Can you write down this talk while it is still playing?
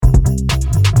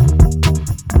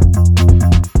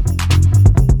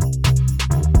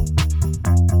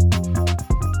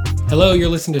Hello, you're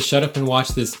listening to Shut Up and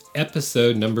Watch This,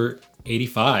 episode number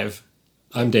 85.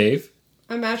 I'm Dave.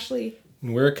 I'm Ashley.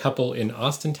 And we're a couple in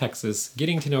Austin, Texas,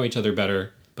 getting to know each other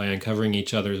better by uncovering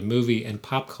each other's movie and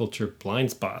pop culture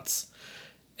blind spots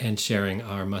and sharing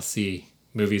our must-see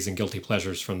movies and guilty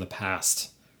pleasures from the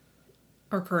past.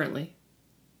 Or currently.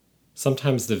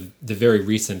 Sometimes the very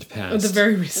recent past. Oh, the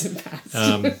very recent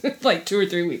past. Like 2 or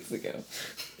 3 weeks ago.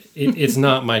 It's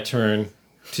not my turn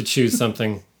to choose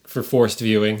something for forced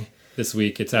viewing this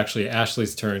week. It's actually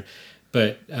Ashley's turn.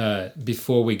 But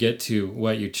before we get to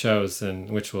what you chose, and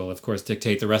which will, of course,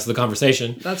 dictate the rest of the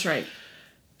conversation. That's right.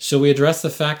 Shall we address the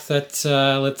fact that,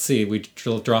 let's see, we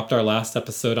dropped our last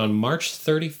episode on March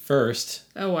 31st,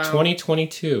 oh, wow.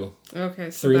 2022.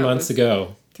 Okay. So 3 months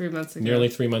ago. 3 months ago. Nearly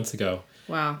 3 months ago.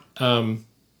 Wow.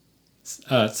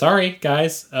 Sorry,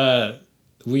 guys.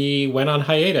 We went on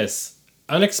hiatus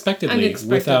unexpectedly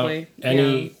without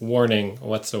any warning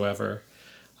whatsoever.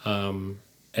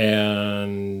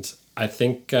 And I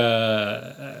think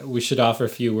we should offer a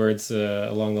few words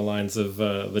along the lines of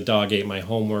the dog ate my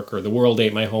homework or the world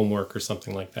ate my homework or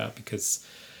something like that because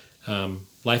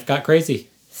life got crazy.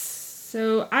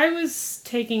 So I was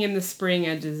taking in the spring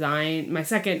my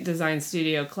second design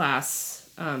studio class,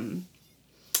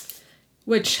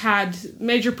 which had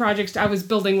major projects. I was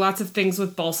building lots of things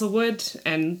with balsa wood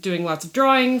and doing lots of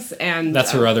drawings. And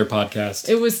that's her other podcast.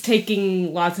 It was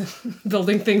taking lots of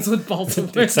building things with balsa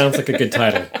wood. It sounds like a good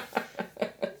title.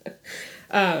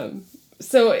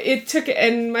 So it took,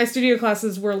 and my studio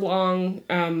classes were long.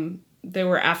 They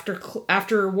were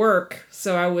after work,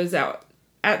 so I was out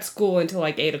at school until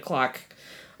like 8 o'clock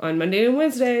on Monday and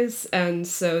Wednesdays, and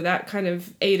so that kind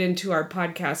of ate into our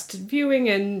podcast viewing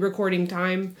and recording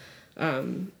time.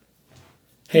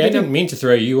 Hey, I didn't mean to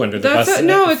throw you under the bus.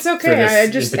 No, it's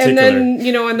okay. And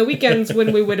then, on the weekends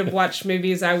when we would have watched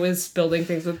movies, I was building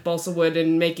things with balsa wood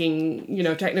and making,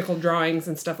 technical drawings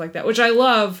and stuff like that, which I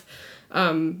love.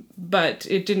 But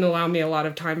it didn't allow me a lot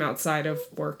of time outside of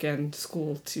work and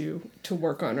school to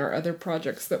work on our other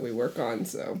projects that we work on.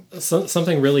 So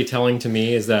something really telling to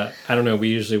me is that, I don't know, we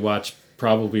usually watch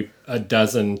probably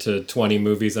 12 to 20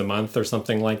 movies a month or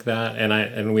something like that.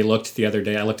 And we looked the other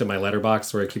day, I looked at my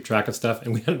letterbox where I keep track of stuff,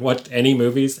 and we hadn't watched any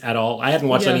movies at all. I hadn't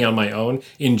watched any on my own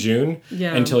in June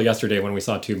until yesterday when we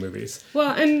saw 2 movies.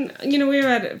 Well, and, we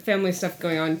had family stuff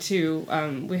going on too.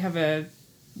 We have a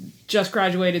just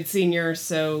graduated senior,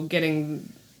 so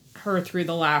getting her through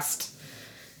the last,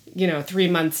 3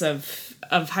 months of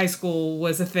high school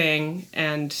was a thing,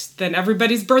 and then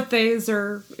everybody's birthdays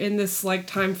are in this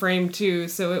time frame too,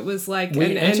 so it was like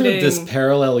we entered this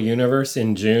parallel universe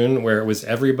in June where it was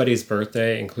everybody's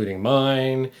birthday, including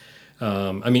mine.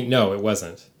 No, it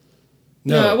wasn't.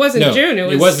 No, it wasn't June.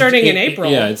 It was starting in April.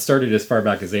 Yeah, it started as far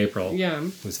back as April. Yeah.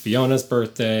 It was Fiona's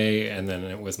birthday, and then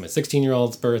it was my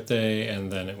 16-year-old's birthday,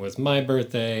 and then it was my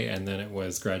birthday, and then it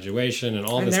was graduation and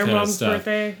all this kind of stuff. And their mom's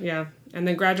birthday, yeah. And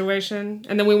then graduation.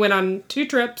 And then we went on 2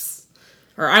 trips,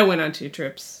 or I went on 2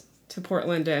 trips, to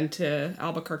Portland and to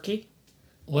Albuquerque.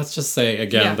 Let's just say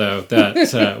again, though,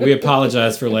 that we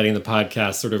apologize for letting the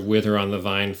podcast sort of wither on the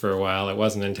vine for a while. It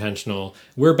wasn't intentional.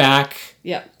 We're back.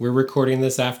 Yeah. We're recording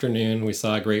this afternoon. We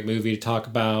saw a great movie to talk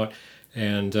about,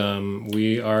 and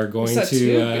we are going to...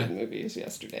 2 good movies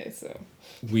yesterday, so...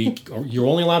 You're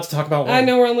only allowed to talk about one. I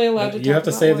know we're only allowed to talk about one. You have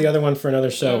to save the other one for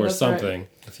another show or something,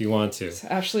 if you want to. It's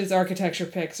Ashley's architecture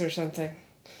picks or something.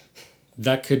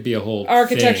 That could be a whole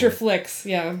architecture thing. Flicks,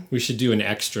 yeah. We should do an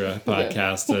extra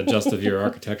podcast just of your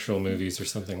architectural movies or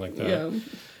something like that. Yeah.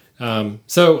 Our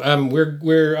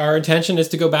intention is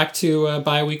to go back to a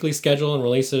bi-weekly schedule and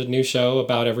release a new show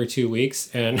about every 2 weeks.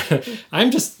 And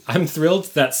I'm thrilled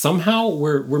that somehow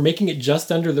we're making it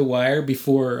just under the wire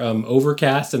before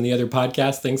Overcast and the other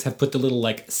podcast things have put the little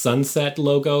sunset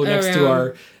logo next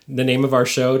to the name of our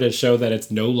show to show that it's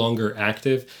no longer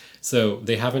active. So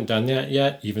they haven't done that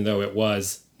yet, even though it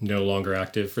was no longer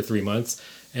active for 3 months,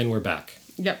 and we're back.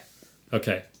 Yep.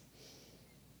 Okay.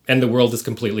 And the world is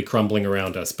completely crumbling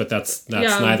around us, but that's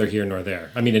neither here nor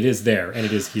there. I mean, it is there, and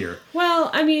it is here.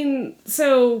 Well,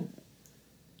 so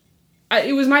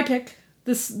it was my pick,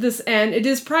 this and it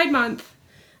is Pride Month.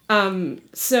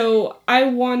 So I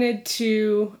wanted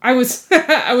to, I was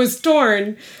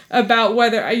torn about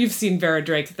whether, you've seen Vera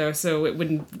Drake though, so it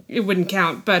wouldn't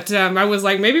count, but, I was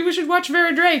like, maybe we should watch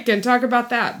Vera Drake and talk about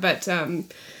that, but,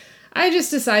 I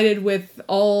just decided with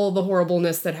all the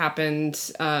horribleness that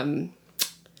happened,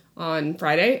 on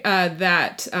Friday,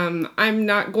 that, I'm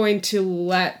not going to I'm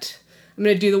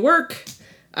going to do the work.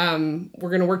 We're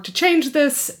going to work to change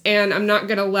this, and I'm not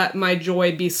going to let my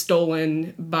joy be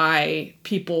stolen by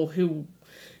people who,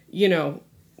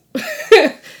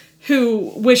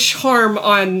 who wish harm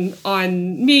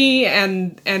on me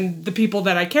and the people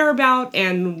that I care about,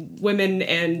 and women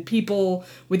and people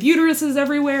with uteruses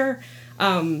everywhere.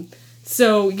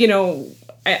 So, you know,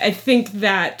 I think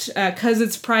that because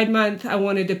it's Pride Month, I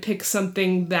wanted to pick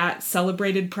something that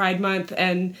celebrated Pride Month.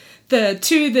 And the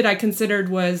two that I considered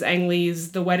was Ang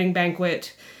Lee's The Wedding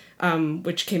Banquet,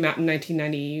 which came out in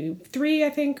 1993, I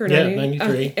think, or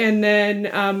 93. And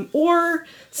then, or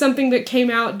something that came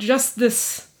out just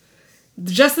this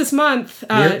month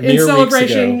in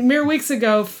celebration, mere weeks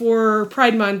ago for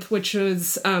Pride Month, which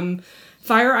was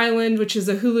Fire Island, which is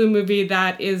a Hulu movie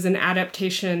that is an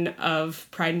adaptation of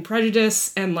Pride and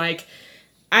Prejudice. And like,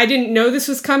 I didn't know this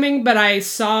was coming, but I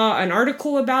saw an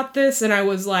article about this and I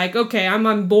was like, okay, I'm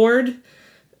on board.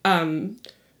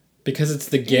 Because it's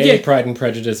the gay Pride and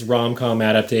Prejudice rom-com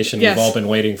adaptation we've all been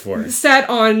waiting for. Set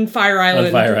on Fire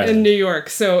Island in New York.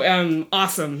 So,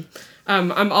 awesome.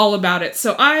 I'm all about it.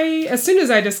 So as soon as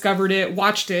I discovered it,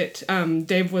 watched it,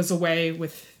 Dave was away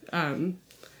with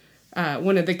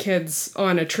one of the kids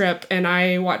on a trip, and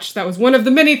that was one of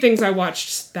the many things I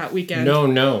watched that weekend.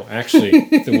 No. Actually,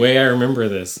 the way I remember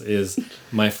this is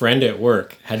my friend at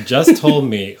work had just told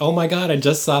me, oh my God, I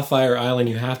just saw Fire Island.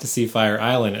 You have to see Fire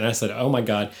Island. And I said, oh my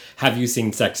God, have you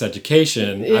seen Sex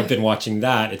Education? Yeah. I've been watching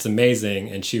that. It's amazing.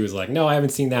 And she was like, no, I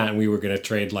haven't seen that. And we were going to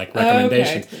trade like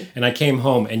recommendations. Okay. And I came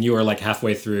home and you were like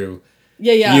halfway through.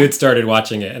 Yeah. You had started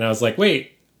watching it. And I was like,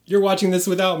 wait. You're watching this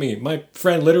without me. My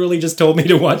friend literally just told me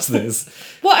to watch this.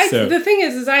 Well, the thing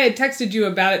is I had texted you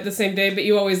about it the same day, but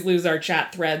you always lose our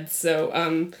chat threads. So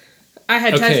I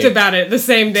had texted about it the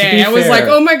same day. I was like,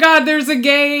 oh my God, there's a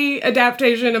gay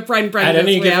adaptation of Pride and Prejudice. At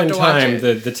any given time,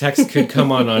 the text could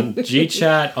come on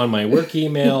GChat, on my work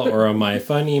email, or on my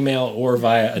fun email, or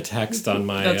via a text on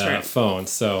my phone.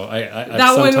 So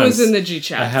that one was in the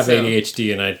GChat. I have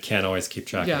ADHD and I can't always keep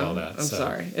track of all that. I'm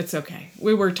sorry. It's okay.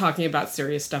 We were talking about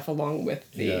serious stuff along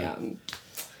with the...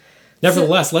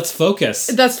 Nevertheless, let's focus.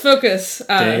 Let's focus.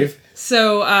 Dave.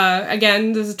 So,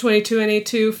 again, this is a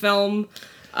 22NA2 film.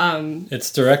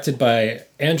 It's directed by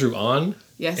Andrew Ahn.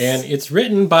 Yes. And it's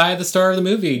written by the star of the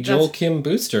movie, Joel Kim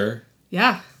Booster.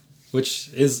 Yeah. Which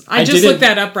is... I just looked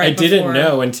that up before. I didn't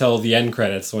know until the end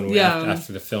credits when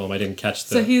after the film. I didn't catch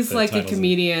the So he's like a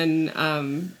comedian.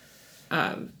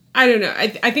 I don't know.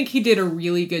 I think he did a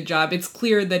really good job. It's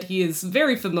clear that he is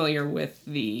very familiar with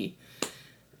the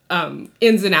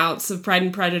ins and outs of Pride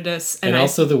and Prejudice. And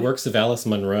also the works of Alice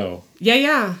Munro.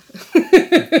 Yeah.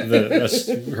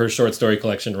 Her short story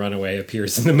collection, Runaway,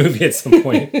 appears in the movie at some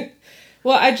point.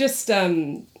 Well, I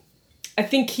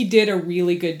think he did a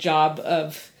really good job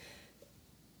of...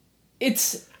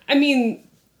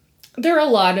 there are a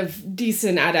lot of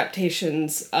decent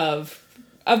adaptations of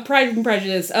Pride and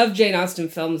Prejudice, of Jane Austen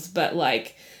films, but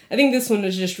like, I think this one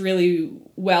was just really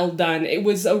well done. It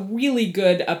was a really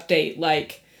good update.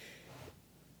 Like,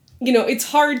 you know, it's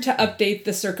hard to update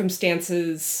the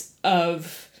circumstances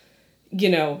of, you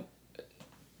know,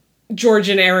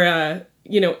 Georgian era,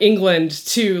 you know, England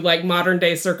to like modern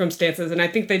day circumstances. And I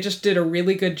think they just did a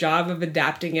really good job of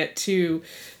adapting it to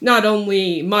not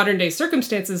only modern day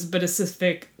circumstances, but a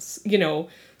specific, you know,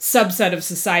 subset of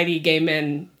society, gay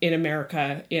men in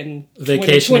America in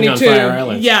Vacationing on Fire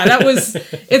Island. Yeah, that was,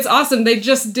 it's awesome. They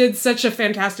just did such a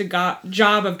fantastic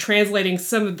job of translating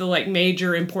some of the like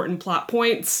major important plot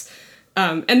points.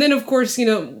 And then of course, you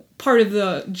know, part of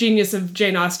the genius of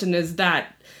Jane Austen is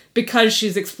that because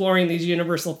she's exploring these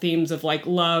universal themes of like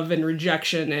love and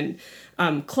rejection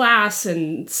and class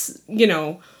and, you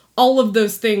know, all of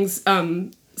those things,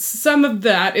 some of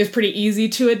that is pretty easy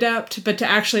to adapt, but to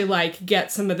actually like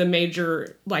get some of the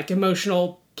major like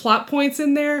emotional plot points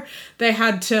in there, they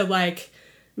had to like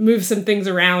move some things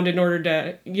around in order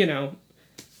to,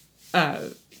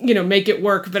 make it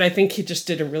work. But I think he just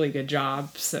did a really good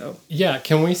job. So yeah,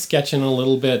 can we sketch in a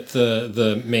little bit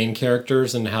the main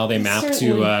characters and how they map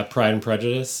to Pride and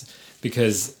Prejudice?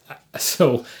 Because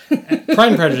Pride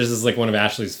and Prejudice is like one of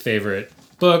Ashley's favorite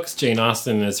books. Jane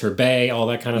Austen is her bae, all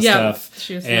that kind of stuff.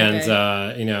 She was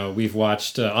and we've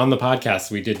watched on the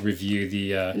podcast, we did review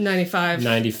the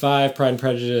 95 Pride and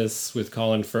Prejudice with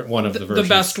Colin for one of the versions.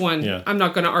 The best one. Yeah. I'm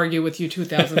not going to argue with you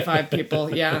 2005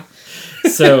 people. Yeah.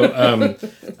 So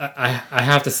I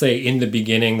have to say, in the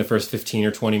beginning, the first 15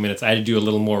 or 20 minutes, I had to do a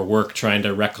little more work trying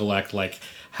to recollect like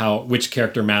which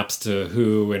character maps to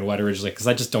who and what originally, because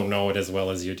I just don't know it as well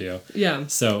as you do. Yeah.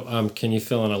 So can you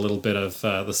fill in a little bit of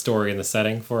the story and the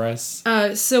setting for us?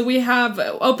 So we have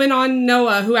open on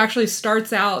Noah, who actually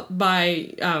starts out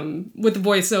by with the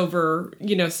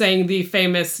voiceover, saying the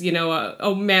famous,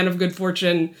 a man of good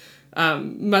fortune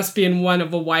must be in one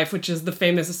of a wife, which is the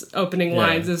famous opening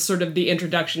lines, is sort of the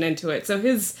introduction into it. So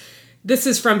this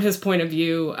is from his point of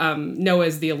view.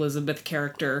 Noah's the Elizabeth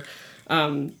character.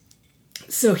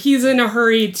 So he's in a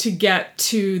hurry to get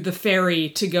to the ferry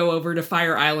to go over to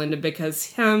Fire Island because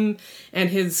him and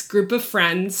his group of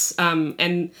friends,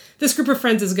 and this group of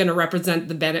friends is going to represent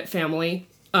the Bennett family.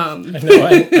 I know,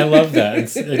 I love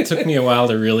that. It took me a while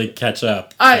to really catch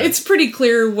up. It's pretty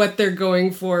clear what they're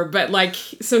going for, but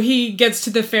so he gets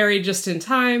to the ferry just in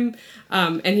time,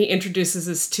 and he introduces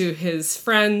us to his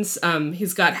friends.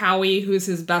 He's got Howie, who's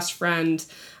his best friend.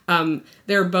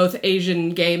 They're both Asian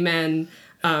gay men.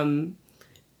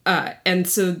 And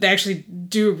so they actually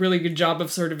do a really good job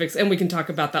of sort of, and we can talk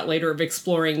about that later, of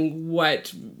exploring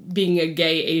what being a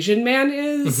gay Asian man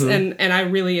is. And I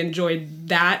really enjoyed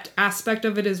that aspect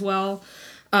of it as well.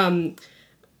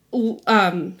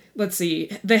 Let's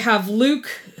see. They have Luke,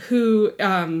 who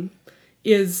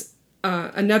is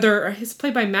he's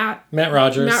played by Matt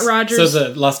Rogers. Matt Rogers. So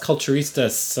the Las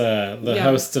Culturistas, the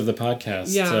host of the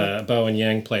podcast, Bowen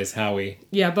Yang plays Howie.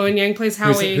 Yeah, Bowen Yang plays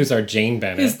Howie. Who's our Jane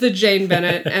Bennett. Who's the Jane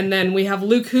Bennett. And then we have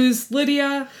Luke, who's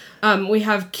Lydia. We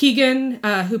have Keegan,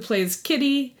 who plays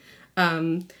Kitty.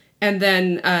 And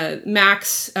then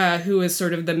Max, who is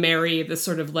sort of the Mary, the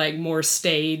sort of more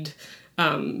stay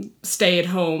at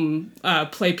home,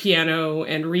 play piano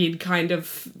and read kind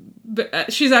of.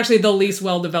 But she's actually the least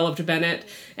well-developed Bennett,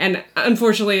 and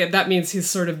unfortunately that means he's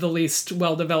sort of the least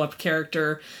well-developed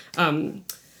character. Although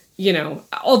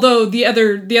the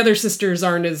other sisters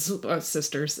aren't as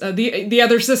the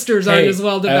other sisters aren't as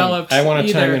well-developed. I want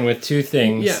to chime in with two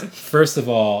things. Yeah. First of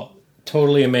all,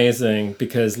 totally amazing,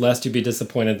 because lest you be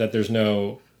disappointed that there's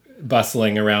no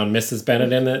bustling around Mrs.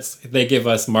 Bennett in this, they give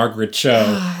us Margaret Cho.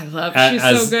 I love she's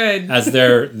so good. As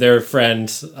their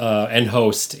friend and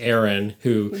host, Aaron,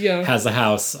 who has a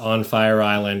house on Fire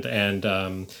Island,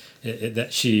 and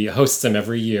she hosts them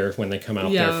every year when they come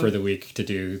out there for the week to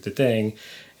do the thing.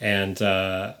 And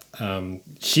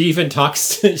she even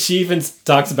talks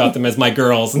about them as my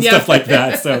girls and stuff like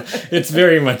that. So it's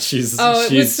very much it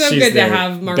was so good to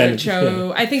have Margaret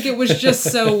Cho. I think it was just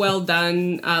so well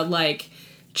done.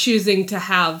 Choosing to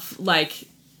have like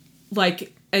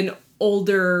an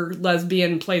older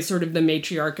lesbian play sort of the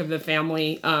matriarch of the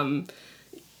family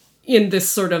in this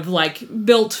sort of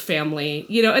built family,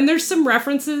 and there's some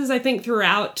references I think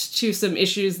throughout to some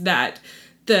issues that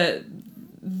the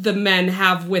men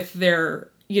have with their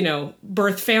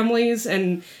birth families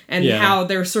and how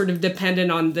they're sort of dependent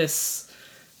on this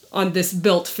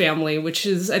built family, which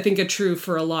is I think a true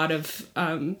for a lot of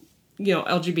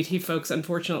LGBT folks,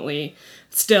 unfortunately,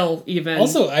 still even.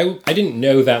 Also, I didn't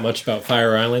know that much about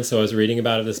Fire Island, so I was reading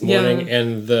about it this morning,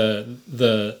 and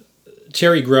the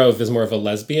Cherry Grove is more of a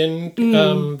lesbian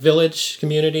village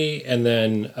community, and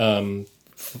then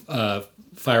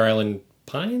Fire Island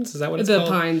Pines, is that what it's called?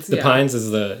 The Pines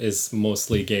is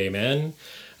mostly gay men,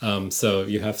 so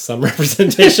you have some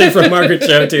representation from Margaret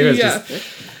Cho too.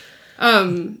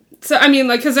 So I mean,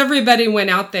 because everybody went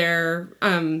out there.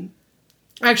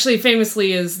 Actually,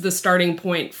 famously is the starting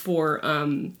point for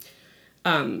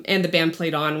And the Band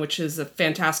Played On, which is a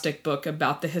fantastic book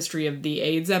about the history of the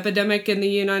AIDS epidemic in the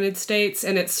United States,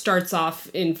 and it starts off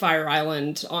in Fire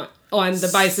Island on the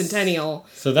bicentennial.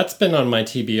 So that's been on my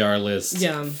TBR list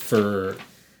for...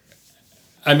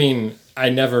 I mean, I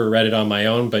never read it on my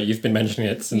own, but you've been mentioning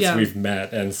it since we've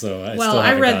met, and so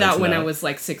I read that when I was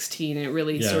 16. It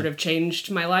really sort of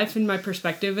changed my life and my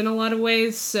perspective in a lot of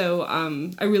ways, so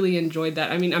I really enjoyed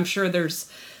that. I mean, I'm sure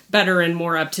there's better and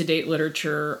more up-to-date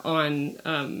literature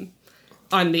on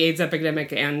the AIDS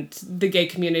epidemic and the gay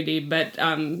community, but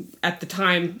at the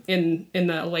time in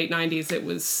the late 90s, it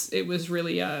was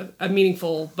really a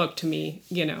meaningful book to me,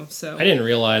 so. I didn't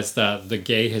realize that the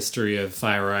gay history of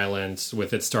Fire Island,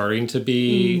 with it starting to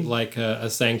be like a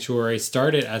sanctuary,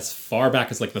 started as far back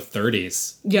as the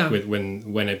 30s. Yeah.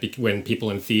 When people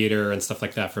in theater and stuff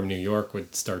like that from New York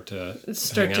would start to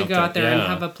go out there and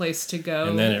have a place to go.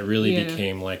 And then it really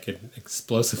became like an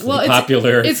explosively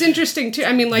popular. It's interesting too.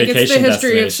 I mean, it's the history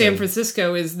of San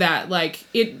Francisco is that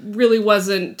it really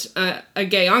wasn't a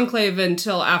gay enclave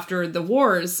until after the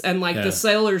wars, and the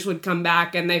sailors would come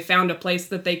back and they found a place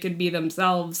that they could be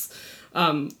themselves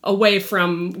away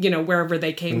from wherever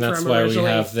they came from originally. And that's why we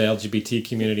have the LGBT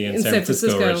community in San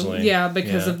Francisco originally. Yeah,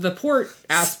 because of the port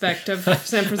aspect of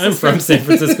San Francisco. I'm from San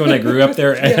Francisco and I grew up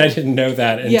there, and I didn't know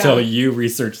that until you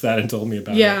researched that and told me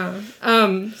about it. Yeah.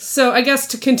 So I guess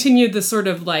to continue the sort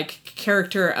of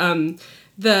character,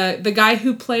 the guy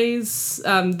who plays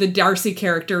the Darcy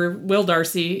character, Will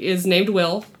Darcy, is named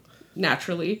Will.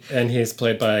 naturally. And he's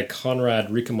played by Conrad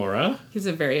Ricamora. He's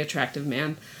a very attractive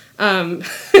man. And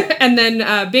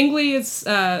then Bingley is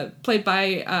played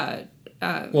by...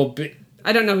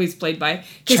 I don't know who he's played by.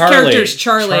 His character's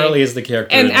Charlie. Charlie is the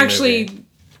character. And in the actually, movie.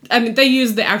 I mean, they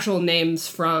used the actual names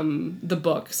from the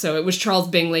book. So it was Charles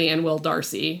Bingley and Will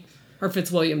Darcy. Or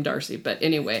Fitzwilliam Darcy, but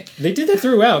anyway. They did that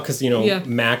throughout, because, Yeah.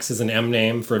 Max is an M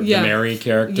name for Yeah. the Mary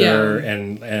character, Yeah.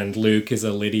 and Luke is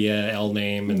a Lydia L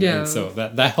name, and, Yeah. and so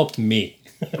that helped me.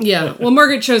 Yeah. Well,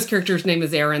 Margaret Cho's character's name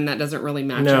is Erin. That doesn't really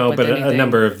match up with but anything. a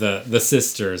number of the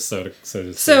sisters, so to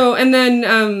speak. So, and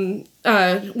then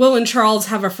Will and Charles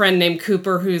have a friend named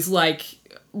Cooper who's like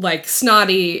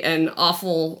snotty and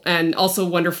awful and also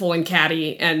wonderful and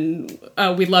catty, and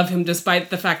we love him despite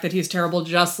the fact that he's terrible,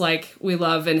 just like we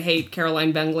love and hate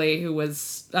Caroline Bingley, who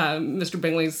was Mr.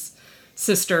 Bingley's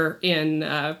sister in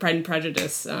Pride and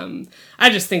Prejudice. I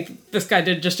just think this guy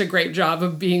did just a great job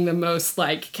of being the most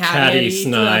catty,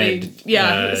 snide,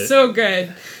 so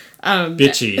good.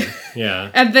 bitchy,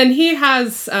 yeah. And then he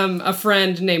has a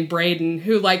friend named Braden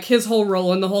who, his whole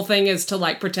role in the whole thing is to,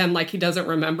 pretend like he doesn't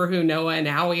remember who Noah and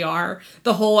Howie are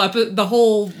the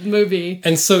whole movie.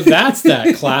 And so that's that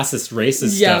classist,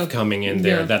 racist Yeah. stuff coming in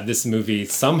there Yeah. that this movie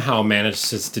somehow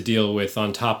manages to deal with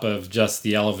on top of just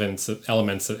the elements of,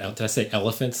 did I say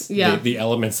elephants? Yeah. The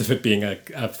elements of it being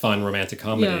a fun romantic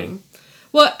comedy. Yeah.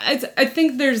 Well, I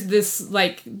think there's this,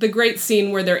 the great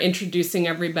scene where they're introducing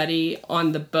everybody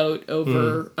on the boat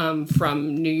over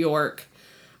from New York.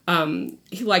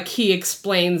 He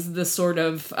explains the sort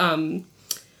of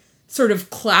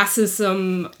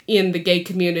classism in the gay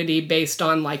community based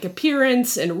on,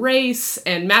 appearance and race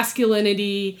and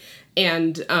masculinity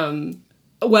and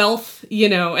wealth,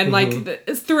 and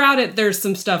throughout it, there's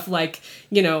some stuff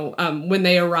when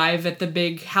they arrive at the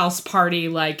big house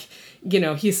party,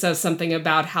 he says something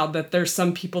about how that there's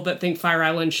some people that think Fire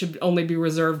Island should only be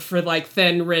reserved for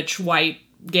thin, rich, white,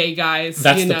 gay guys.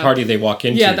 That's the party they walk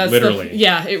into, that's literally.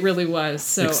 it really was.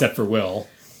 So except for Will.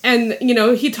 And,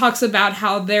 he talks about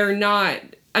how they're not,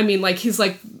 he's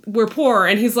like, we're poor.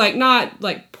 And he's not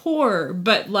poor,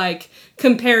 but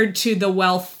compared to the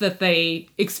wealth that they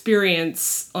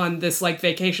experience on this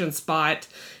vacation spot,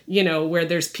 where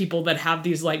there's people that have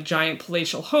these giant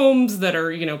palatial homes that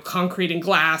are, concrete and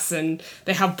glass, and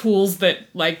they have pools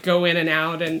that go in and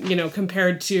out, and,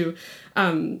 compared to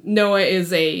Noah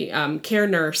is a care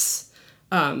nurse,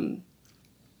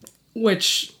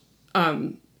 which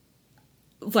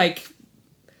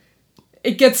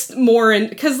it gets more in,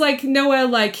 because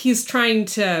Noah, he's trying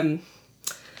to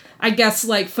I guess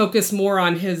focus more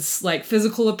on his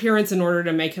physical appearance in order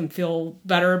to make him feel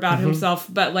better about himself,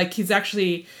 but he's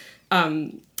actually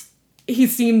he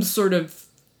seems sort of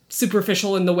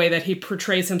superficial in the way that he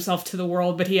portrays himself to the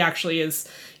world, but he actually is,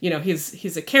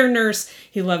 he's a care nurse.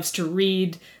 He loves to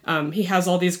read. He has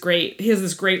this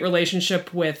great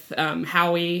relationship with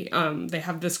Howie. They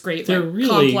have this great They're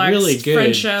really, complex really good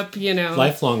friendship,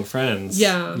 lifelong friends.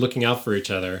 Yeah. Looking out for each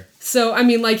other. So,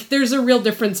 there's a real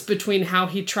difference between how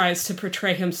he tries to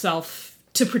portray himself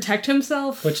to protect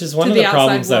himself. Which is one of the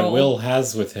problems that Will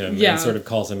has with him and sort of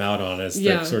calls him out on, is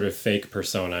the sort of fake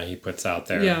persona he puts out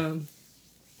there. Yeah.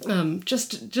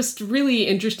 Just really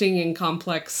interesting and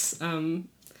complex.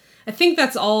 I think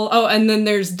that's all. Oh, and then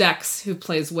there's Dex, who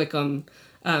plays Wickham,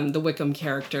 the Wickham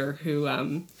character,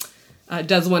 who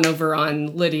does one over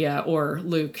on Lydia, or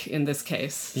Luke in this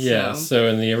case. Yeah, so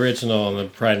in the original, in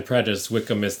the Pride and Prejudice,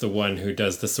 Wickham is the one who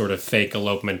does the sort of fake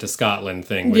elopement to Scotland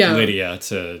thing with Lydia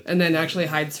and then actually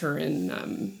hides her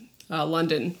in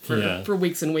London for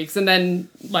weeks and weeks. And then,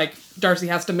 Darcy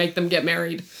has to make them get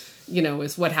married,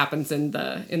 is what happens in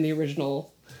the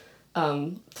original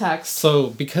text. So,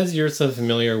 because you're so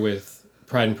familiar with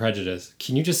Pride and Prejudice,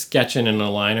 can you just sketch in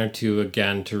a line or two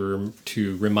again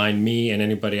to remind me and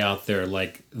anybody out there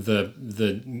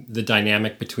the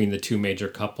dynamic between the two major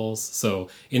couples? So,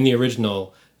 in the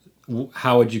original,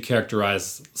 how would you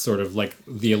characterize sort of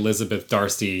the Elizabeth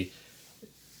Darcy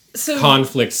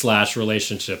conflict /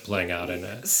 relationship playing out in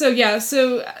it? So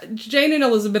Jane and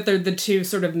Elizabeth are the two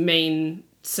sort of main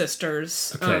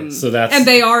sisters. Okay, so that's... And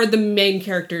they are the main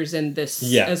characters in this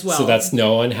as well. So that's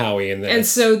Noah and Howie in this. And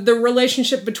so the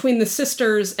relationship between the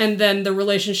sisters and then the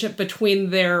relationship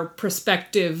between their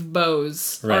prospective beaux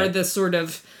are the sort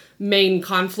of main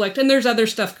conflict. And there's other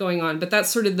stuff going on, but that's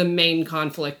sort of the main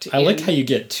conflict. I like how you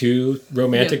get two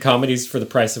romantic comedies for the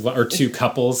price of one, or two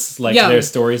couples, their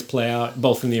stories play out,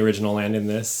 both in the original and in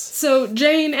this. So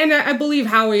Jane, and I believe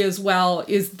Howie as well,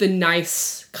 is the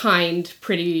nice, kind,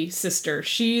 pretty sister.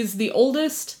 She's the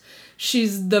oldest.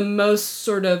 She's the most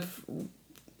sort of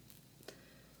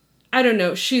I don't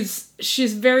know. She's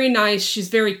very nice. She's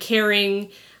very caring.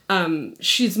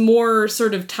 She's more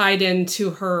sort of tied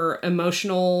into her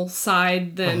emotional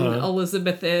side than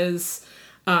Elizabeth is.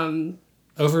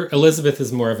 Elizabeth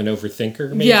is more of an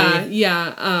overthinker, maybe?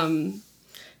 Yeah.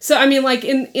 So, I mean, like,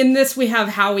 in this we have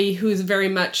Howie, who's very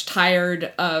much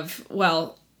tired of,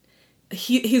 well,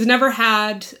 he's never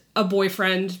had a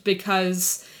boyfriend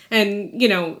because, and, you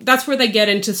know, that's where they get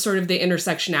into sort of the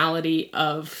intersectionality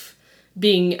of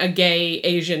being a gay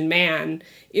Asian man,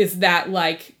 is that,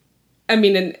 like, I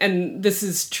mean, and this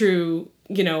is true,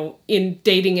 you know, in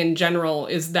dating in general,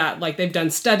 is that, like, they've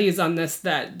done studies on this,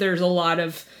 that there's a lot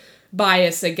of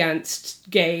bias against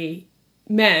gay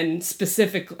men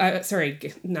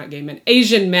not gay men,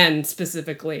 Asian men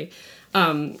specifically.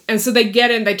 And so they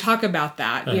get in, they talk about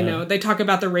that, you know, they talk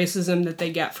about the racism that they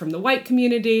get from the white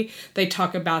community. They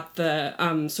talk about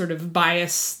the sort of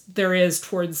bias there is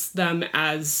towards them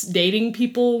as dating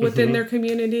people within their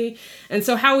community. And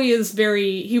so Howie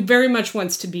he very much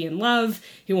wants to be in love.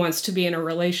 He wants to be in a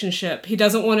relationship. He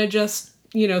doesn't want to just,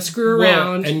 you know, screw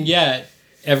around. And yet,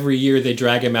 every year they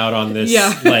drag him out on this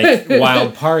like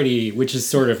wild party, which is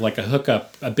sort of like a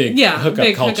big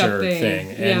hookup culture thing.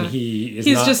 And he's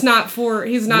just not for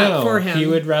him. He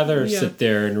would rather sit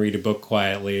there and read a book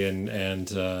quietly and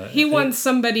he wants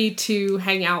somebody to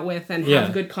hang out with and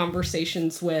have good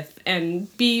conversations with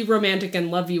and be romantic and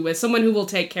love you with, someone who will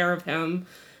take care of him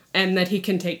and that he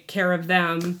can take care of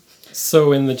them.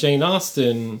 So in the Jane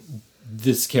Austen,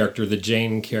 this character, the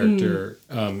Jane character,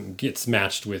 gets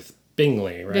matched with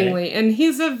Bingley, right? Bingley, and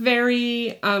he's a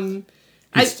very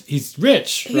he's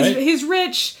rich, right? He's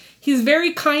rich. He's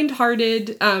very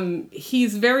kind-hearted.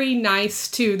 He's very nice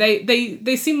too.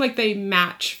 They seem like they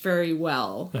match very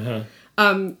well.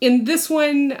 In this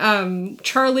one,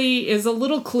 Charlie is a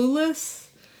little clueless.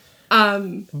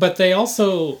 But they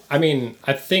also, I mean,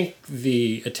 I think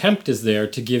the attempt is there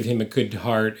to give him a good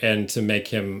heart and to make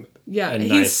him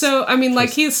he's so. I mean,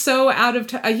 like he's so out of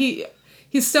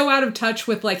He's so out of touch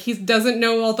with, like, he doesn't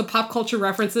know all the pop culture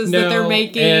references that they're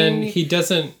making. And he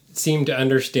doesn't seem to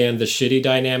understand the shitty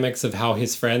dynamics of how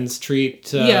his friends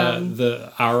treat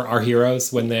our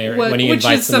heroes when he invites them over to the house.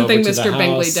 Which is something Mr.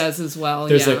 Bingley does as well.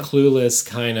 There's a clueless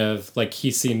kind of, like,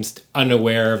 he seems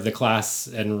unaware of the class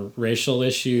and racial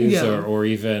issues or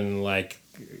even, like,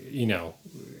 you know,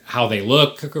 how they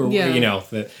look, or, you know,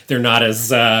 they're not as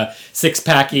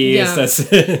six-packy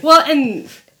as... Well, and...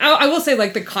 I will say,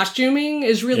 like, the costuming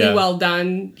is really well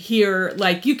done here.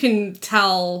 Like, you can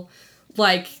tell,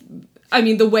 like, I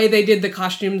mean, the way they did the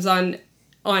costumes on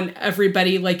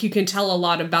everybody, like, you can tell a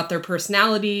lot about their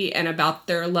personality and about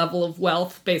their level of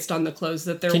wealth based on the clothes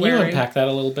that they're wearing. Can you unpack that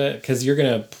a little bit? Because you're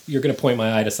gonna point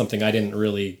my eye to something I didn't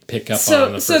really pick up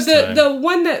on the first time. So the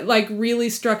one that, like, really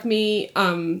struck me,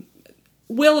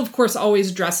 Will, of course,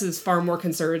 always dresses far more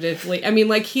conservatively. I mean,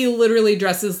 like, he literally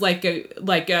dresses like a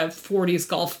 40s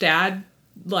golf dad.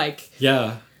 Like...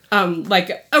 Yeah.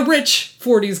 Like a rich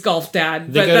 40s golf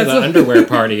dad. They go to the underwear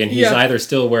party and he's either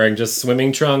still wearing just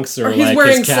swimming trunks or he's like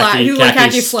wearing his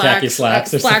khaki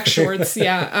slacks. Black shorts,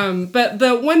 But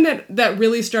the one that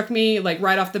really struck me, like,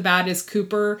 right off the bat is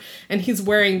Cooper, and he's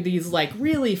wearing these, like,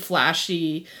 really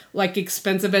flashy, like,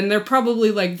 expensive, and they're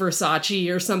probably, like,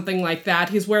 Versace or something like that.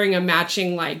 He's wearing a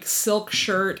matching, like, silk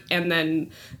shirt and then,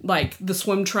 like, the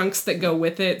swim trunks that go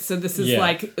with it. So this is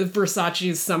like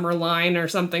Versace's summer line or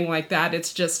something like that.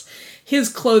 It's just... his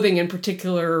clothing in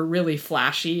particular are really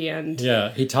flashy and... Yeah,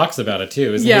 he talks about it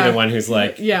too. Isn't he the one who's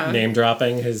like name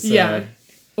dropping his...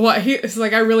 Well, he's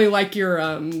like, I really like your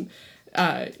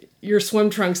swim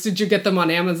trunks. Did you get them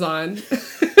on Amazon?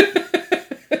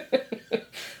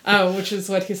 Which is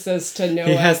what he says to Noah.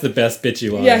 He has the best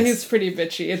bitchy lines. Yeah, he's pretty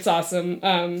bitchy. It's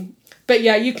awesome. But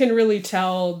yeah, you can really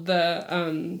tell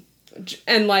the...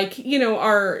 and, like, you know,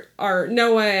 our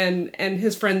Noah and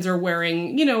his friends are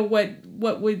wearing, you know, what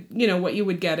you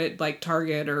would get at, like,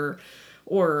 Target or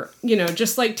you know,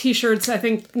 just like t-shirts. I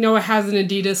think Noah has an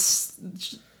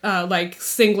Adidas like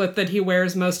singlet that he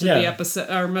wears most of the episode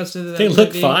or most of the They movie.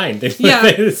 Look fine.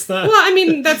 Well, I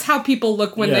mean, that's how people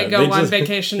look when they go on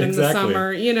vacation in the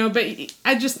summer, you know, but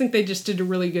I just think they just did a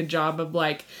really good job of,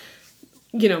 like,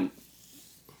 you know,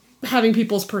 having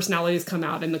people's personalities come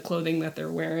out in the clothing that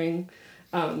they're wearing.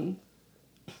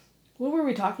 What were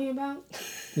we talking about?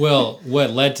 Well,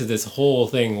 what led to this whole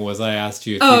thing was I asked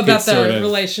you if you could about sort the of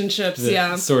relationships,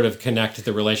 sort of connect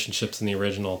the relationships in the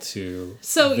original to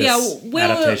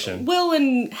adaptation. Will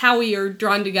and Howie are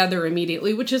drawn together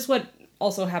immediately, which is what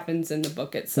also happens in the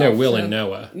book itself. No, Will and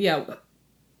Noah. Yeah.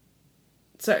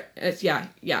 Sorry,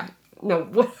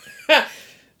 No.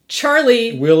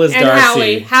 Charlie Will is and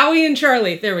Darcy. Howie and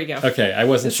Charlie. There we go. Okay, I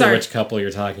wasn't Sorry. sure which couple you're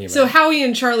talking about. So Howie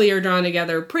and Charlie are drawn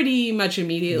together pretty much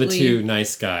immediately. The two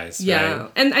nice guys, Yeah.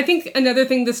 right? And I think another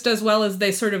thing this does well is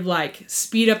they sort of like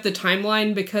speed up the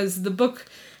timeline because the book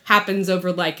happens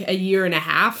over like a year and a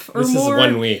half or This more.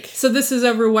 is 1 week. So this is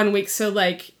over 1 week. So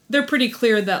like they're pretty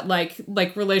clear that like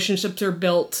relationships are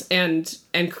built and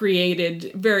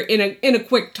created very in a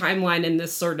quick timeline in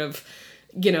this sort of,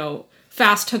 you know,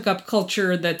 fast hookup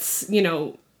culture that's, you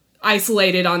know,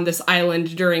 isolated on this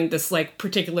island during this like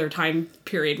particular time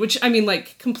period, which I mean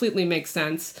like completely makes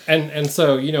sense. And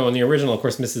so, you know, in the original, of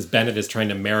course, Mrs. Bennet is trying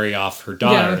to marry off her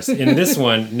daughters. In this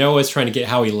one, Noah's trying to get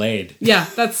Howie laid. Yeah,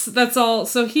 that's all.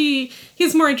 So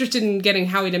he's more interested in getting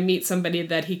Howie to meet somebody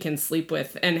that he can sleep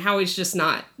with, and Howie's just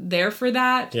not there for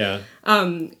that. Yeah.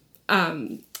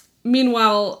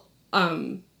 Meanwhile,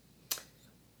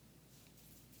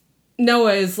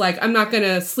 Noah is like, I'm not going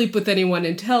to sleep with anyone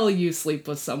until you sleep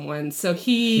with someone. So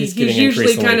he's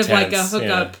usually kind of like a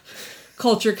hookup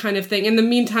culture kind of thing. In the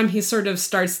meantime, he sort of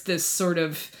starts this sort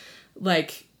of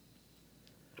like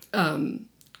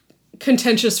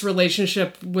contentious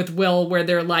relationship with Will where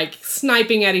they're like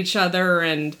sniping at each other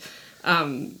and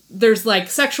there's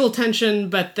like sexual tension,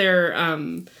 but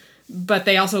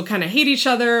they also kind of hate each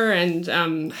other.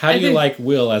 And how do you like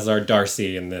Will as our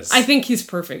Darcy in this? I think he's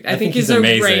perfect. I think he's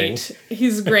amazing.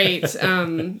 He's great.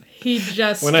 He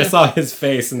just when I saw his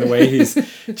face and the way he's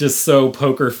just so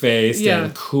poker faced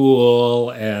and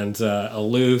cool and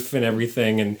aloof and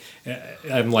everything, and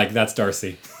I'm like, that's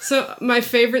Darcy. So my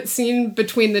favorite scene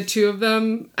between the two of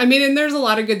them, I mean, and there's a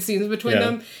lot of good scenes between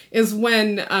them, is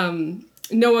when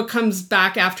Noah comes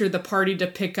back after the party to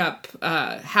pick up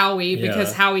Howie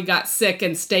because Howie got sick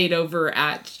and stayed over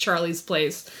at Charlie's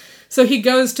place. So he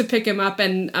goes to pick him up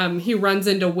and he runs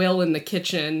into Will in the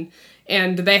kitchen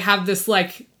and they have this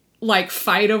like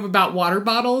fight over about water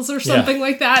bottles or something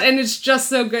like that. And it's just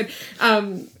so good.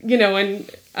 You know,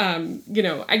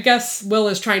 I guess Will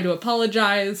is trying to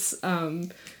apologize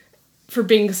for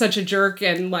being such a jerk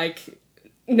and like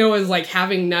Noah's like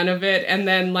having none of it, and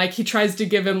then like he tries to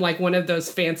give him like one of those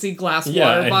fancy glass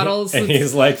water bottles, and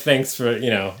he's like, "Thanks for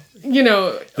the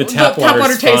tap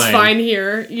water tastes fine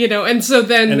here," you know, and so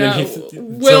then,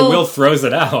 Will throws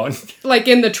it out like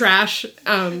in the trash.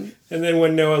 And then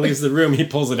when Noah leaves the room, he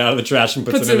pulls it out of the trash and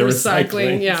puts it in the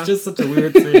recycling. Yeah, it's just such a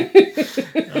weird thing.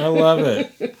 I love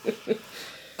it.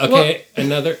 Okay,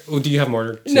 another. Oh, do you have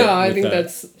more? No, I think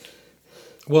that's.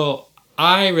 Well,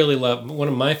 I really love one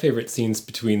of my favorite scenes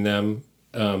between them,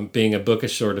 being a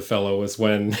bookish sort of fellow, was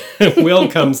when Will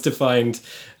comes to find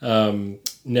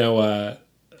Noah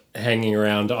hanging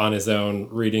around on his own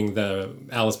reading the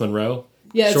Alice Munro.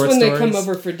 Yeah, it's short when stories. they come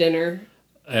over for dinner.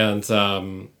 And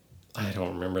I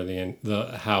don't remember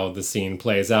the how the scene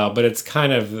plays out, but it's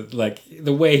kind of like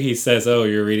the way he says, "Oh,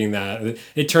 you're reading that."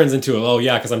 It turns into "Oh,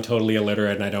 yeah, because I'm totally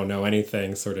illiterate and I don't know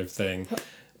anything" sort of thing.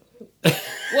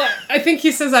 Well, I think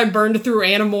he says I burned through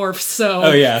Animorphs, so...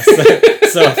 Oh, yeah.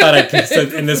 So I thought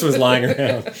and this was lying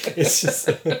around. It's just...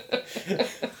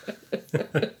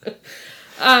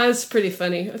 it's pretty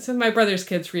funny. So my brother's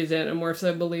kids read Animorphs,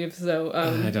 I believe, so...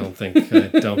 I don't think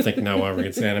Noah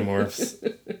reads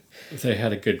Animorphs. They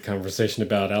had a good conversation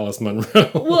about Alice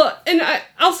Munro. Well, and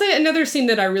I'll say another scene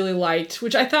that I really liked,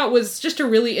 which I thought was just a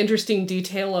really interesting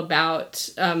detail about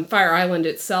Fire Island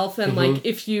itself, and like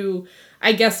if you're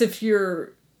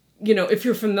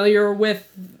familiar with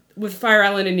Fire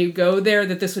Island and you go there,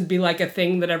 that this would be like a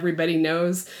thing that everybody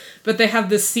knows. But they have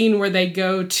this scene where they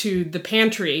go to the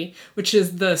pantry, which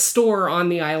is the store on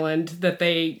the island that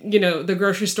they, the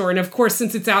grocery store. And of course,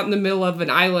 since it's out in the middle of an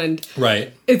island,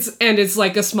 right? It's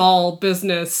like a small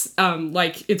business,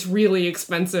 like it's really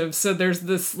expensive. So there's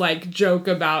this like joke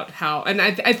about how, and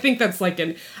I think that's like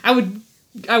I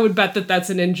would bet that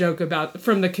that's an in-joke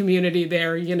from the community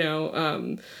there,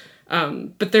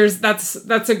 but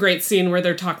that's a great scene where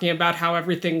they're talking about how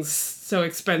everything's so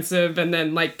expensive, and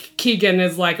then like Keegan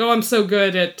is like, "Oh, I'm so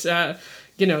good at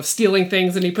stealing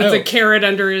things," and he puts a carrot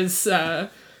under his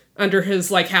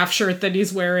like half shirt that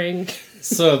he's wearing.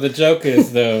 So the joke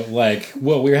is though, like,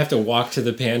 well, we have to walk to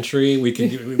the pantry.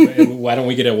 Why don't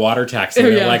we get a water taxi? And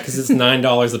they're like, because it's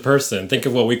 $9 a person. Think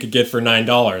of what we could get for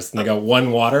 $9. And they go,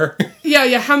 one water.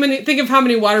 Yeah. Think of how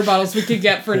many water bottles we could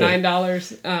get for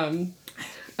 $9.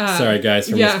 Sorry, guys,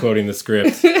 for misquoting the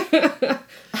script.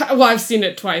 Well, I've seen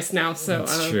it twice now, so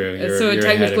that's true. It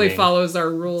technically follows our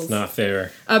rules. It's not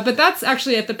fair. But that's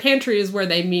actually at the pantry is where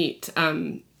they meet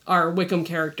our Wickham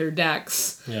character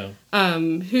Dex. Yeah.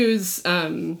 Who's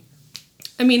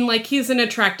he's an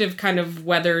attractive kind of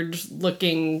weathered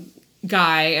looking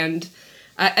guy, and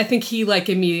I think he like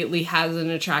immediately has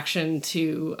an attraction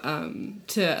to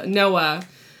Noah,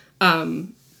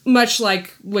 much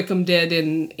like Wickham did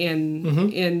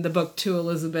in the book To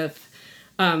Elizabeth.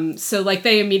 So like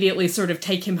they immediately sort of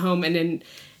take him home, and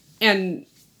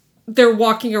they're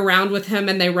walking around with him,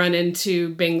 and they run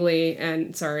into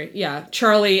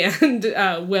Charlie and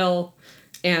Will,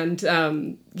 and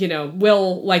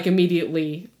Will like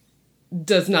immediately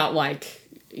does not like.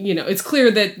 It's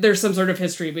clear that there's some sort of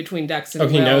history between Dex and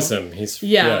Will. He knows him. He's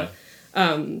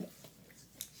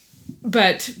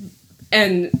but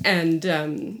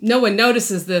no one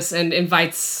notices this and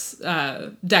invites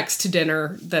Dex to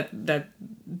dinner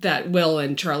that Will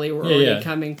and Charlie were already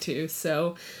coming to.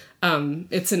 So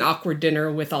it's an awkward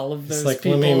dinner with all of those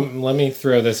people. Let me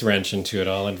throw this wrench into it.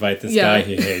 I'll invite this guy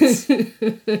he hates.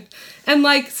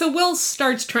 And so Will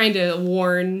starts trying to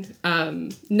warn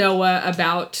Noah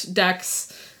about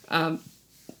Dex,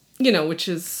 which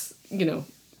is,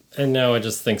 And Noah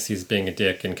just thinks he's being a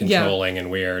dick and controlling and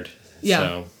weird.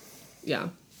 Yeah.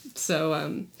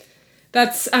 So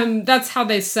that's how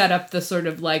they set up the sort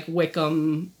of like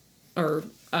Wickham, or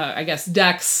I guess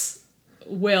Dex,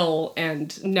 Will,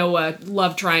 and Noah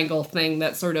love triangle thing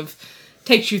that sort of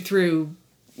takes you through,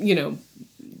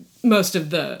 most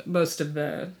of the.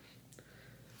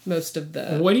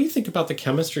 What do you think about the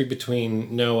chemistry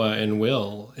between Noah and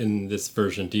Will in this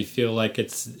version? Do you feel like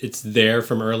it's there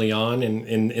from early on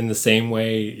in the same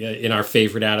way in our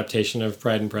favorite adaptation of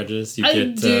Pride and Prejudice? You I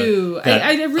do.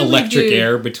 I really electric do.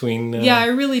 air between... Yeah, I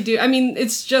really do. I mean,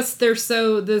 it's just they're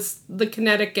so... the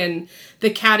kinetic and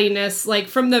the cattiness, like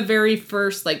from the very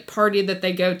first like party that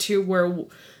they go to where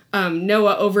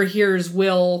Noah overhears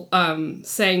Will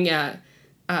saying...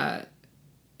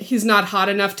 he's not hot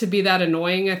enough to be that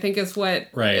annoying, I think is what...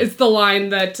 Right. It's the line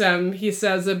that he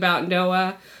says about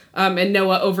Noah. And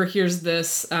Noah overhears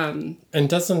this. And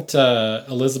doesn't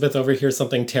Elizabeth overhear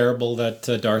something terrible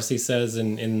that Darcy says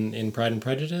in Pride and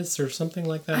Prejudice or something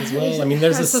like that as well? I mean,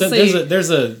 there's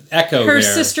a echo her there.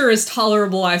 sister is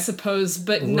tolerable, I suppose,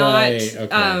 but not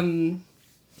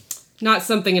not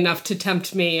something enough to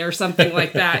tempt me or something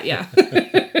like that. Yeah.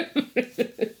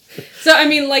 So I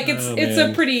mean, like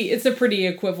it's a pretty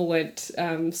equivalent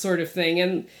sort of thing,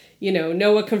 and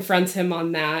Noah confronts him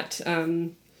on that,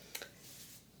 and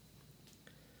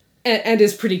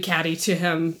is pretty catty to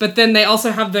him. But then they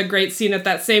also have the great scene at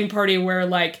that same party where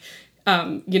like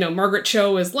Margaret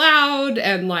Cho is loud,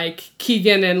 and like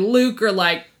Keegan and Luke are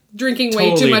like drinking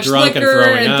way too much liquor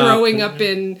and throwing up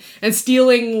and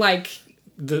stealing like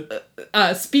the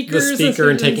speakers,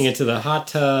 and taking it to the hot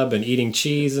tub and eating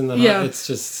cheese in the hot. It's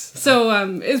just so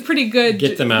it's pretty good.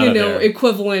 Get them out of there.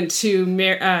 Equivalent to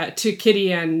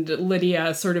Kitty and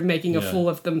Lydia sort of making a fool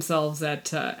of themselves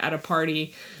at a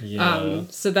party. Yeah.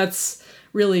 So that's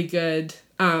really good.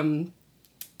 I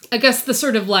guess the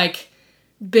sort of like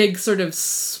big sort of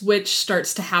switch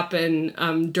starts to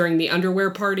happen during the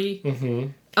underwear party.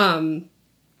 Mm-hmm.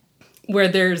 Where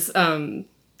there's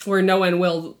where Noah and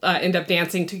Will end up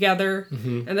dancing together.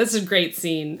 Mm-hmm. And that's a great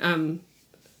scene.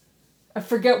 I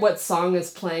forget what song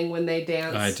is playing when they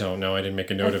dance. I don't know. I didn't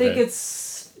make a note of it. I think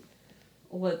it's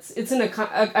an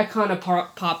Icona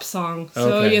pop song.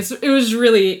 So okay. yes,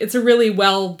 it's a really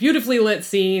beautifully lit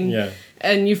scene. Yeah.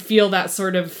 And you feel that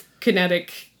sort of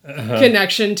kinetic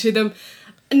connection to them.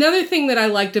 Another thing that I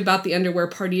liked about the underwear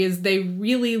party is they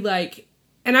really like,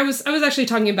 and I was actually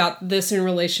talking about this in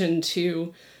relation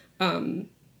to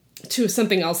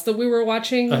something else that we were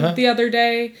watching the other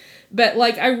day. But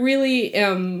like, I really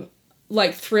am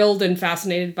like thrilled and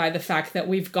fascinated by the fact that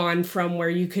we've gone from where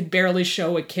you could barely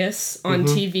show a kiss on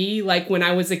TV, like when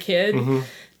I was a kid,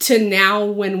 to now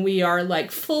when we are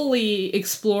like fully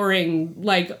exploring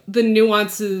like the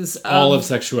nuances of all of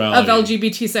sexuality, of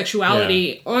LGBT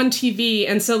sexuality on TV.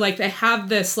 And so like they have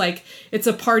this, like, it's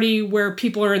a party where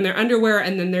people are in their underwear,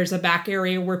 and then there's a back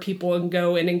area where people can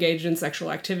go and engage in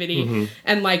sexual activity.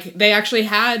 And like they actually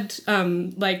had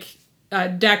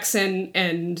Dex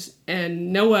and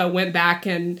Noah went back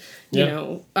and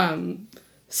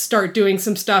start doing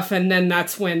some stuff, and then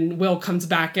that's when Will comes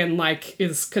back and like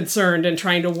is concerned and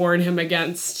trying to warn him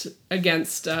against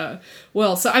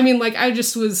Will. So I mean, like,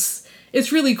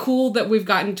 it's really cool that we've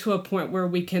gotten to a point where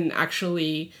we can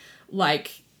actually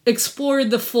like explore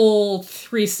the full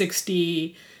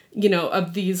 360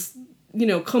 of these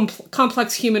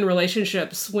complex human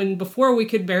relationships, when before we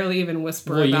could barely even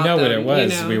whisper about them. Well, what it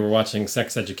was. We were watching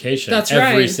Sex Education. That's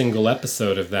Every right. single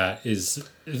episode of that is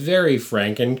very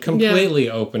frank and completely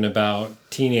open about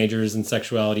teenagers and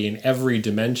sexuality in every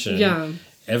dimension. Yeah.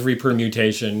 Every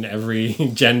permutation, every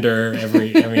gender,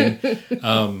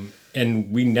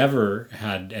 And we never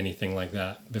had anything like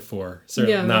that before.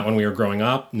 Certainly Yeah. not when we were growing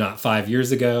up, not 5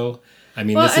 years ago. I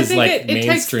mean, Well, this I is think like it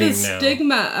mainstream takes the now.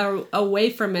 stigma away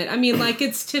from it. I mean, like,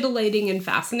 it's titillating and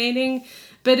fascinating,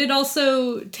 but it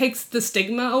also takes the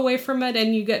stigma away from it,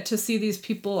 and you get to see these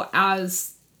people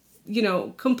as, you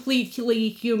know, completely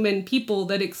human people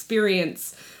that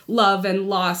experience love and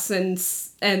loss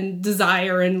and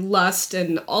desire and lust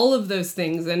and all of those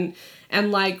things, and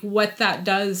like what that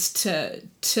does to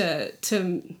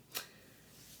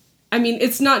I mean,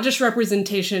 it's not just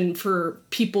representation for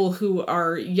people who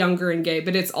are younger and gay,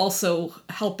 but it's also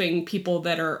helping people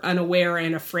that are unaware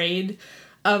and afraid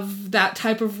of that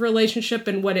type of relationship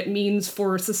and what it means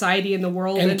for society and the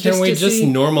world. And can we just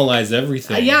normalize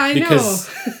everything? Yeah, I because,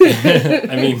 know.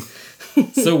 I mean,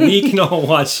 so we can all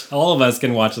of us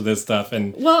can watch this stuff.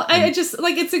 And well, I just,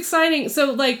 like, it's exciting.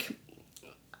 So, like,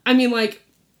 I mean, like,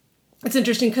 it's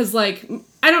interesting because, like,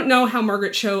 I don't know how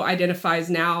Margaret Cho identifies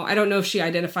now. I don't know if she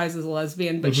identifies as a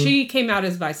lesbian, but she came out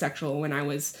as bisexual when I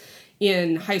was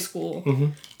in high school.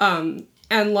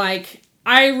 And, like,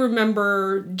 I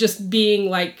remember just being,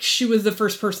 like, she was the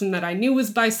first person that I knew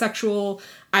was bisexual.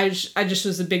 I just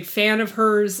was a big fan of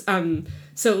hers.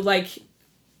 So, like,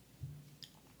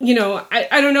 you know,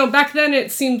 I don't know. Back then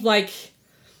it seemed like,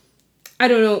 I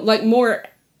don't know, like, more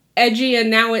edgy, and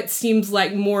now it seems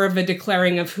like more of a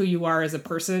declaring of who you are as a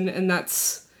person, and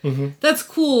that's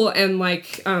cool. And,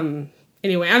 like,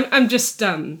 anyway, I'm just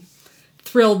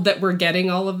thrilled that we're getting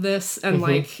all of this and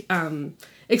like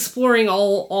exploring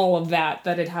all of that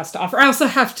it has to offer. I also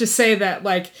have to say that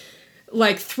like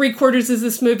 3/4 of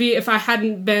this movie, if I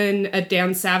hadn't been a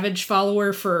Dan Savage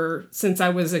follower since I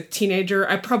was a teenager,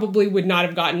 I probably would not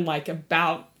have gotten like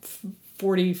about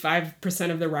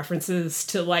 45% of the references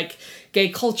to like gay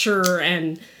culture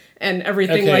and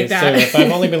everything like that. So if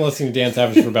I've only been listening to Dan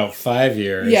Savage for about 5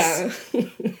 years, Yeah.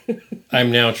 I'm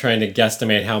now trying to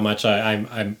guesstimate how much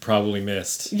I'm probably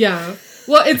missed. Yeah.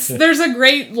 Well, there's a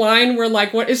great line where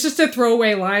like it's just a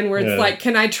throwaway line where it's like,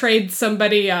 can I trade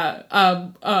somebody a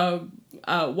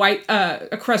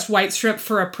crushed white strip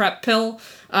for a PrEP pill,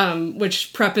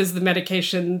 which PrEP is the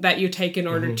medication that you take in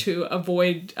order to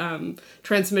avoid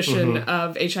transmission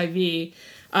of HIV.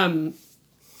 I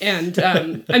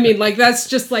mean, like, that's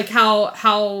just like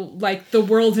how like the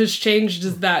world has changed,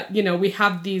 is that, you know, we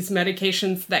have these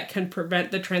medications that can prevent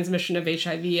the transmission of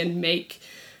HIV and make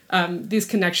these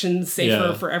connections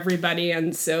safer for everybody.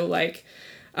 And so like,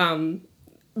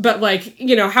 but like,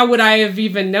 you know, how would I have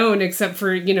even known except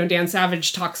for, you know, Dan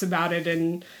Savage talks about it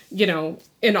and, you know,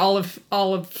 in all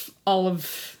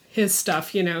of his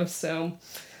stuff, you know, so,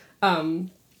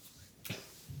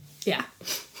 yeah.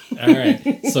 All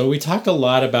right. So we talked a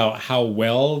lot about how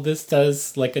well this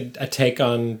does like a take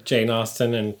on Jane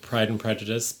Austen and Pride and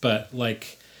Prejudice, but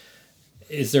like,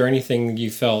 is there anything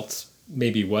you felt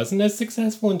maybe wasn't as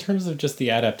successful in terms of just the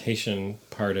adaptation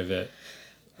part of it?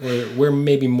 Where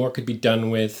maybe more could be done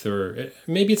with, or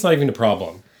maybe it's not even a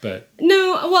problem, but...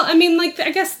 No, well, I mean, like, I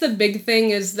guess the big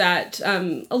thing is that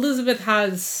Elizabeth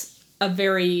has a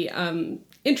very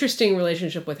interesting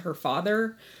relationship with her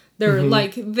father. They're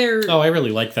Oh, I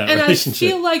really like that relationship. And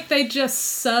I feel like they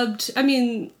just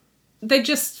they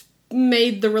just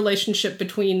made the relationship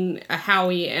between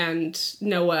Howie and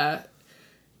Noah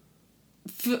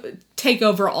take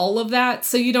over all of that,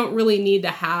 so you don't really need to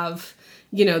have,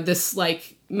 you know, this,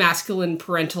 like, masculine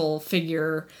parental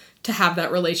figure to have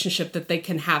that relationship, that they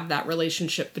can have that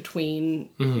relationship between,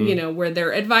 you know, where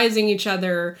they're advising each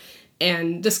other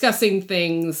and discussing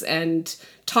things and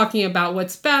talking about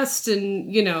what's best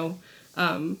and, you know...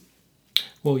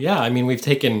 Well, yeah, I mean, we've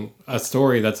taken a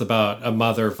story that's about a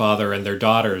mother, father, and their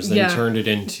daughters and turned it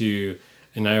into...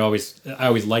 And I always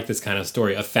like this kind of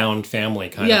story, a found family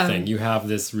kind of thing. You have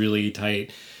this really tight,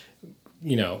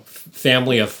 you know,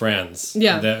 family of friends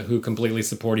who completely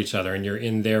support each other, and you're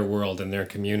in their world and their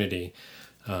community.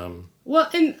 Well,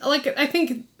 and like, I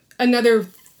think another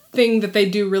thing that they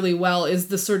do really well is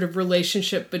the sort of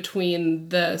relationship between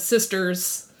the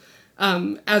sisters,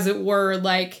 as it were,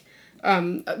 like,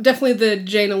 definitely the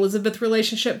Jane Elizabeth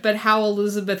relationship, but how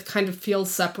Elizabeth kind of feels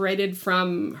separated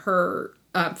from her,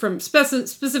 from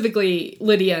specifically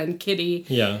Lydia and Kitty,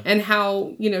 and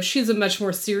how, you know, she's a much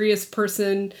more serious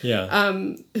person,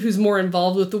 who's more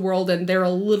involved with the world, and they're a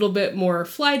little bit more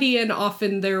flighty and off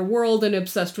in their world and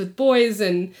obsessed with boys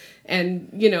and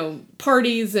you know,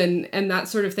 parties and that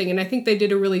sort of thing. And I think they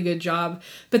did a really good job,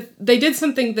 but they did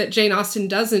something that Jane Austen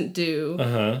doesn't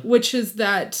do, which is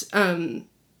that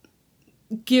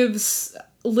gives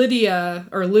Lydia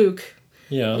or Luke,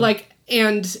 like,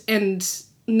 and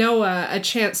Noah a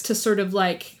chance to sort of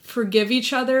like forgive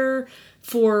each other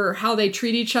for how they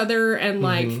treat each other and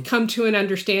like come to an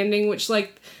understanding, which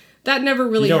like that never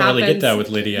really you don't happens. really get that with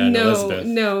Lydia and Elizabeth.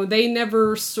 No, they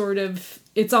never sort of,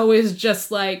 it's always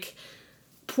just like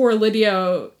poor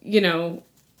Lydia, you know,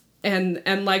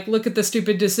 and like look at the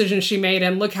stupid decision she made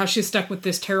and look how she's stuck with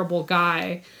this terrible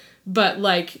guy. But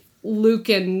like Luke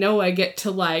and Noah get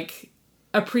to like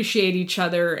appreciate each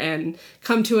other and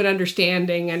come to an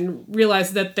understanding and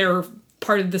realize that they're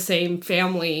part of the same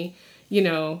family, you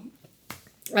know.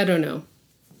 I don't know.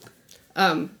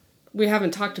 We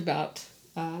haven't talked about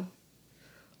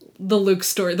the Luke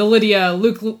story, the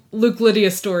Luke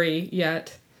Lydia story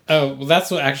yet. Oh, well, that's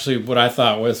what I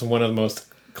thought was one of the most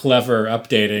clever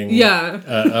updating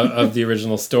of the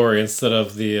original story, instead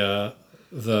of the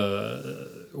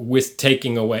with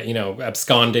taking away, you know,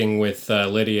 absconding with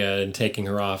Lydia and taking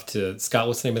her off to Scotland.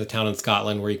 What's the name of the town in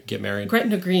Scotland where you can get married?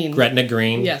 Gretna Green. Gretna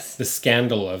Green. Yes. The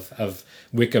scandal of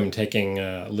Wickham taking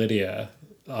Lydia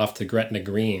off to Gretna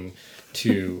Green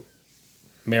to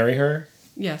marry her.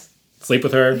 Yes. Sleep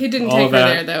with her. He didn't take her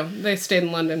there, though. They stayed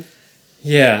in London.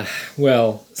 Yeah,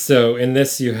 well, so in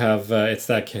this you have, it's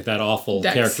that awful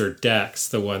Dex. character Dex,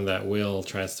 the one that Will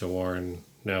tries to warn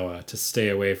Noah to stay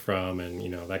away from, and, you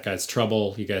know, that guy's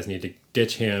trouble, you guys need to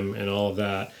ditch him, and all of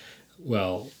that.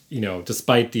 Well, you know,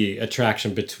 despite the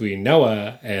attraction between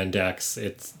Noah and Dex,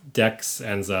 Dex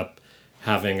ends up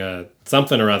having a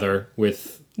something or other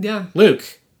with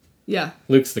Luke. Yeah.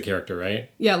 Luke's the character, right?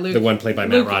 Yeah, Luke. The one played by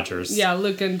Matt Rogers. Yeah,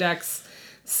 Luke and Dex.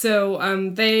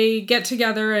 So they get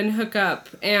together and hook up,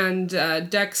 and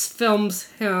Dex films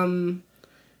him.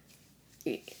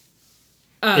 He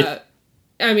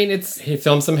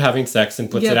films them having sex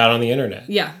and puts it out on the internet.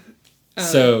 Yeah.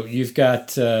 So you've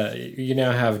got, you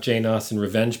now have Jane Austen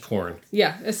revenge porn.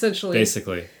 Yeah, essentially.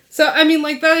 Basically. So, I mean,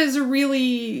 like, that is a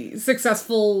really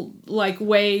successful, like,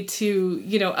 way to,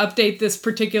 you know, update this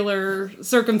particular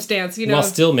circumstance, you know. While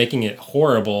still making it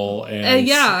horrible and...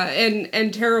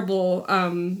 and terrible.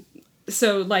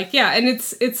 So, like, yeah, and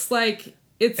it's like...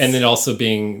 And then also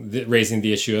raising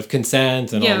the issue of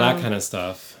consent and all that kind of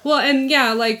stuff. Well, and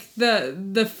yeah, like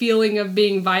the feeling of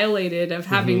being violated, of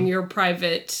having your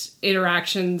private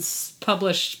interactions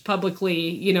published publicly,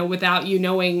 you know, without you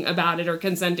knowing about it or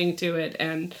consenting to it.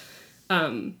 And,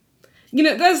 you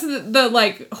know, that's the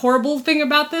like horrible thing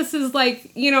about this is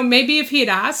like, you know, maybe if he had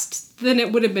asked, then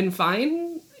it would have been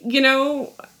fine, you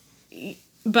know,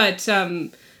 but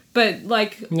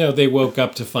like... No, they woke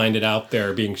up to find it out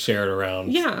there being shared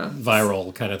around. Yeah.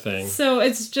 Viral kind of thing. So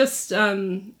it's just,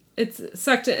 it's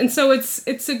sucked in. And so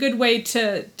it's a good way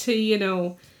to, you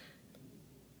know,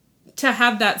 to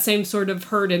have that same sort of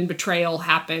hurt and betrayal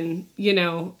happen, you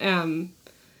know, and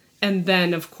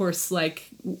then of course, like,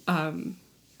 Noah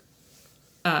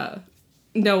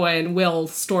and Will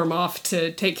storm off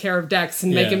to take care of Dex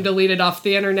and make him delete it off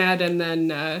the internet and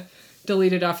then,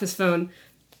 delete it off his phone.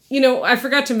 You know, I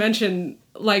forgot to mention,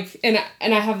 like, and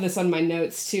I have this on my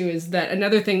notes too, is that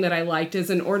another thing that I liked is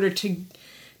in order to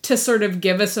sort of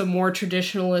give us a more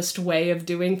traditionalist way of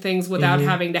doing things without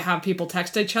having to have people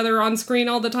text each other on screen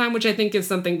all the time, which I think is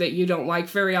something that you don't like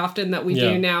very often that we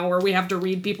do now, where we have to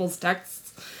read people's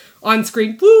texts on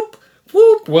screen. Whoop,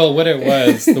 whoop. Well, what it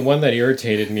was, the one that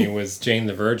irritated me was Jane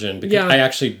the Virgin, because I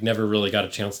actually never really got a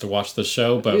chance to watch the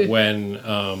show, but when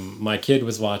my kid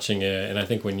was watching it, and I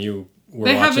think when you...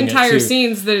 They have entire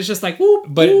scenes that is just like whoop,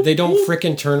 but whoop, they don't whoop.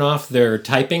 Frickin' turn off their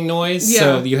typing noise,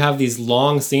 so you have these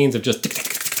long scenes of just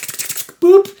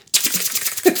boop,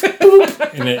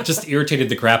 boop, and it just irritated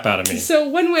the crap out of me. So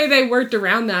one way they worked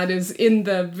around that is in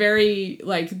the very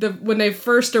when they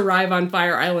first arrive on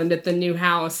Fire Island at the new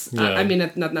house. I mean,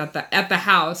 at the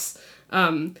house,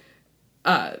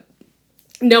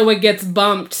 Noah gets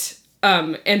bumped,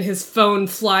 and his phone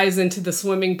flies into the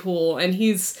swimming pool, and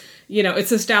he's. You know,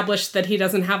 it's established that he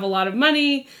doesn't have a lot of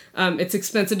money. It's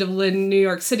expensive to live in New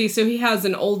York City, so he has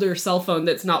an older cell phone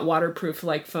that's not waterproof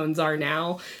like phones are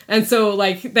now. And so,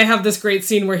 like, they have this great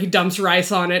scene where he dumps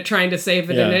rice on it, trying to save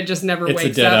it, and it just never wakes up.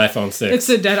 It's a dead iPhone 6. It's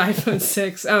a dead iPhone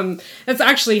 6. That's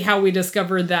actually how we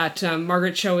discovered that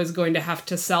Margaret Cho is going to have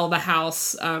to sell the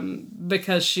house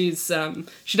because she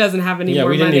doesn't have any more money. Yeah,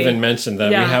 we didn't even mention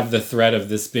that. Yeah. We have the threat of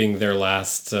this being their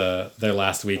last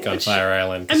week on Fire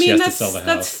Island. I mean, she has to sell the house.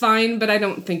 That's fine, but I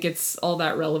don't think it's all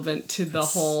that relevant to the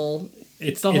whole.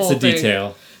 It's a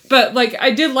detail. But, like,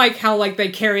 I did like how, like, they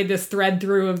carried this thread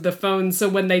through of the phone, so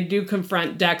when they do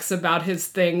confront Dex about his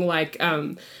thing, like,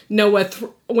 Noah,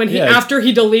 after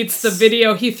he deletes the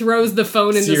video, he throws the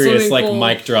phone in the swimming pool.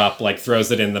 Like, mic drop, like,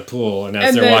 throws it in the pool, and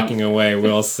as they're walking away,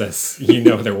 Will says, you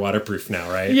know they're waterproof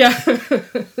now, right? Yeah.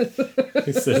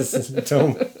 He says,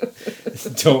 don't...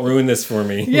 Don't ruin this for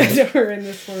me. Yeah, don't ruin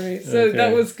this for me. So Okay.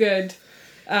 that was good.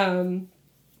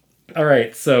 All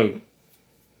right, so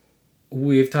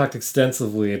we've talked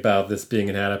extensively about this being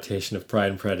an adaptation of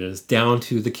Pride and Prejudice, down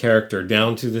to the character,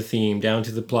 down to the theme, down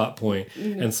to the plot point.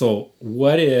 And so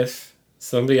what if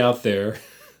somebody out there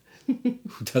who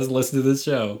doesn't listen to this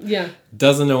show Yeah.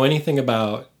 doesn't know anything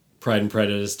about Pride and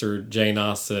Prejudice or Jane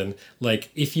Austen, like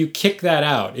if you kick that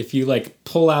out, if you like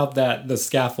pull out the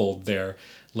scaffold there,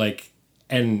 like,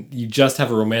 and you just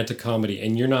have a romantic comedy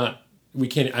and you're not, I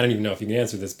don't even know if you can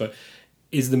answer this, but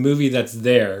is the movie that's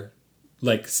there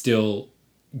like still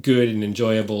good and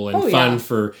enjoyable and fun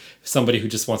for somebody who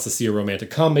just wants to see a romantic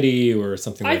comedy or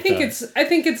something like that? I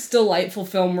think it's delightful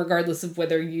film regardless of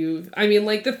whether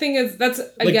like the thing is that's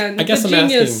again I guess the I'm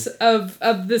genius of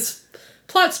this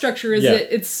plot structure is Yeah.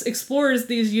 that it explores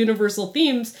these universal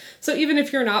themes. So even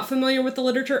if you're not familiar with the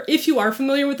literature, if you are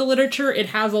familiar with the literature, it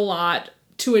has a lot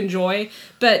to enjoy.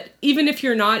 But even if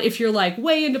you're not, if you're like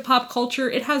way into pop culture,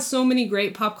 it has so many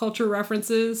great pop culture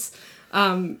references.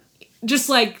 Just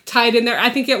like tied in there. I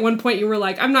think at one point you were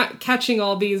like, I'm not catching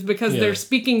all these because they're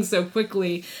speaking so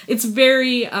quickly. It's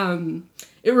very,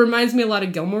 it reminds me a lot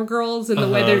of Gilmore Girls in the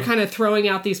way they're kind of throwing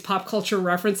out these pop culture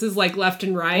references like left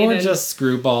and right. Or and just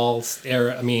screwballs,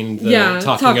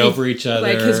 talking over each other.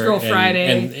 Like His Girl and,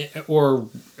 Friday.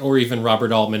 Or even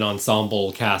Robert Altman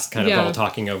ensemble cast kind of Yeah. all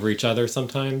talking over each other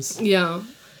sometimes. Yeah.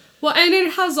 Well, and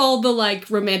it has all the like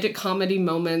romantic comedy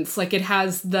moments. Like it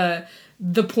has the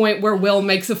point where Will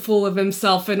makes a fool of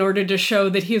himself in order to show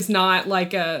that he's not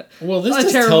like a Well, this a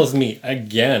just terrible- tells me,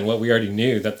 again, what we already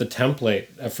knew, that the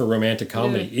template for romantic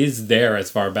comedy is there as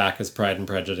far back as Pride and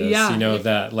Prejudice. Yeah. You know,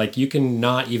 that, like, you can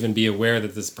not even be aware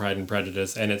that this is Pride and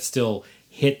Prejudice, and it still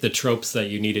hit the tropes that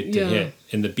you needed to hit,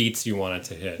 and the beats you wanted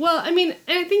to hit. Well, I mean,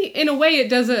 I think in a way it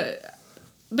does it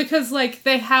because like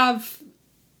they have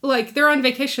like they're on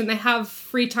vacation, they have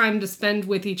free time to spend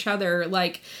with each other.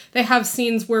 Like they have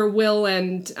scenes where Will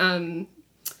and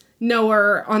Noah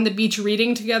are on the beach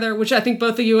reading together, which I think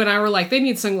both of you and I were like, they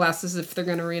need sunglasses if they're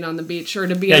going to read on the beach or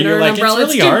to be under you're an like, umbrella.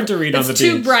 it's really hard to read on the It's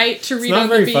too beach. bright to read not on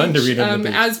the very beach. fun to read on the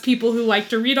beach. As people who like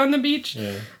to read on the beach.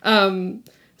 Yeah.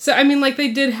 So I mean, like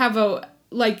they did have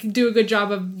do a good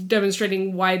job of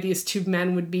demonstrating why these two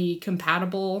men would be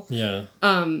compatible. Yeah.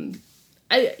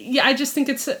 I just think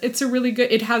it's a really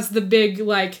good. It has the big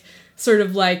like sort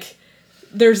of like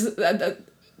there's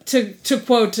to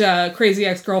quote Crazy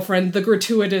Ex-Girlfriend, the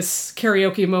gratuitous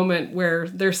karaoke moment where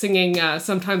they're singing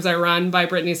 "Sometimes I Run" by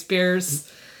Britney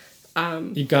Spears.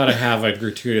 You gotta have a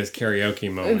gratuitous karaoke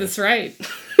moment. That's right.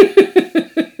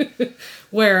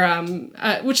 Where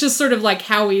which is sort of like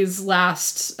Howie's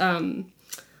last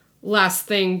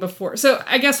thing before. So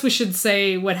I guess we should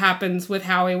say what happens with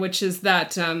Howie, which is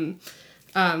that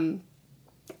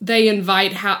they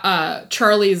invite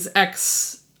Charlie's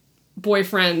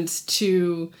ex-boyfriend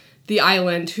to the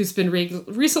island, who's been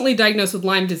recently diagnosed with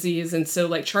Lyme disease, and so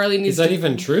like Charlie needs Is that to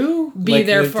even true? be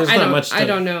there for. there's I not don't. much I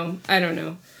don't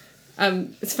know.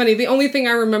 It's funny. The only thing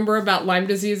I remember about Lyme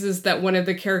disease is that one of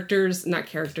the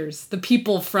the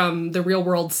people from the Real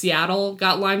World Seattle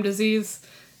got Lyme disease.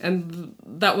 And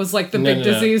that was like the big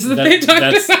disease that they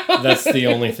talked about. That's the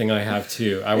only thing I have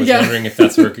too. I was Yeah. wondering if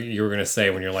that's what you were going to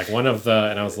say when you're like one of the,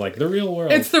 and I was like, the Real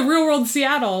World. It's the Real World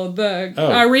Seattle.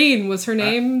 Irene was her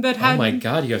name that had. Oh my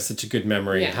God, you have such a good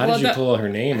memory. Yeah, How well, did you pull her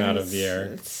name out of the air?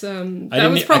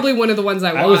 That was probably one of the ones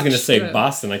I watched. I was going to say but-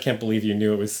 Boston. I can't believe you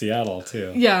knew it was Seattle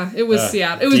too. Yeah, it was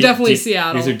Seattle. It was definitely deep,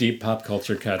 Seattle. These are deep pop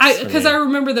culture cuts. Because I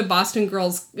remember the Boston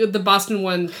girls, the Boston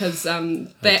one, because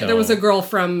there was a girl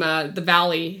from the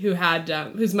Valley who had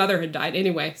whose mother had died.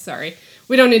 Anyway, sorry,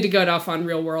 we don't need to go off on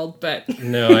Real World, but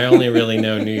No, I only really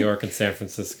know New York and San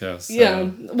Francisco. So. yeah.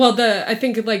 Well, I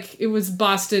think like it was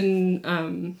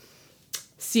Boston,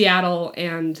 Seattle,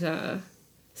 and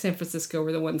San Francisco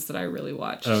were the ones that I really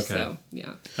watched. Okay. So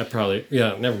yeah.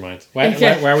 Never mind. Why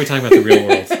are we talking about the Real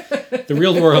World? The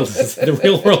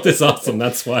Real World is awesome.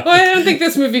 That's why. Well, I don't think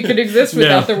this movie could exist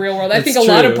without the Real World. I think a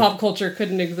lot of true. pop culture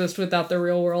couldn't exist without the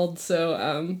Real World.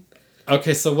 So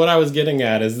Okay, so what I was getting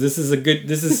at is this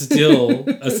is still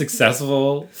a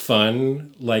successful,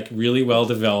 fun, like really well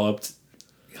developed,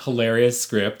 hilarious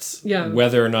script. Yeah.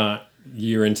 Whether or not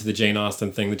you're into the Jane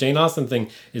Austen thing. The Jane Austen thing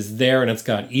is there and it's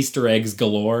got Easter eggs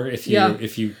galore if you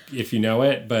know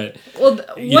it, but you one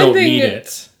don't thing need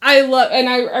it. I love, and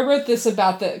I wrote this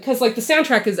about because like the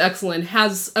soundtrack is excellent,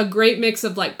 has a great mix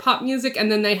of like pop music, and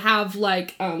then they have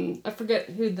like I forget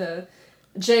who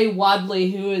Jay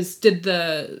Wadley, did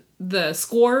the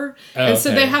score. And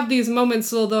so they have these moments,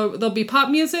 so there'll be pop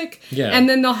music, and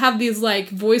then they'll have these like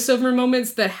voiceover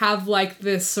moments that have like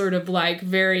this sort of like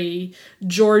very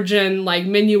Georgian like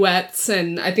minuets,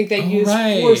 and I think they use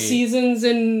Four Seasons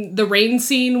in the rain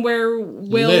scene where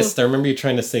Will... Liszt. I remember you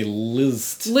trying to say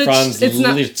Liszt. Liszt. It's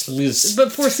not Liszt.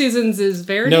 But Four Seasons is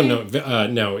Verdi?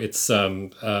 No, it's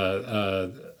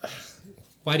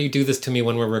why do you do this to me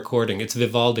when we're recording? It's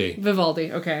Vivaldi.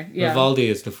 Vivaldi, okay, yeah. Vivaldi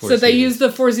is the Four Seasons. So they Seasons. use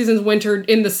the Four Seasons winter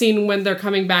in the scene when they're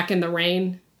coming back in the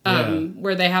rain,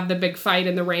 where they have the big fight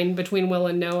in the rain between Will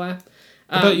and Noah.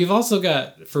 But you've also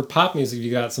got, for pop music,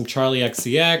 you got some Charlie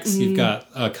XCX. You've got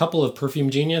a couple of Perfume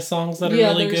Genius songs that are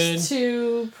really good. Yeah, there's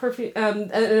two Perfume...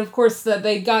 and of course,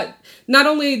 they got... Not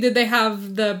only did they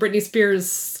have the Britney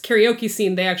Spears karaoke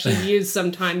scene, they actually use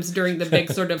sometimes during the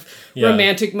big sort of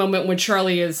romantic moment when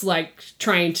Charlie is, like,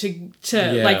 trying to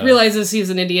like, realizes he's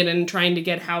an idiot and trying to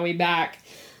get Howie back.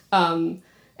 And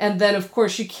then, of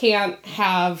course, you can't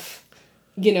have,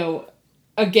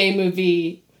 a gay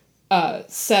movie...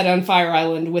 set on Fire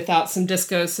Island without some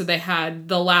disco, so they had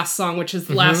the last song, which is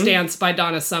The Last Dance by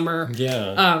Donna Summer.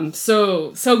 Yeah.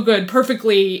 So good.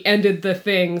 Perfectly ended the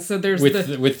thing. So there's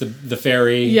with the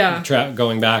ferry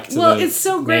going back to it's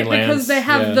so great because they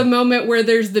have the moment where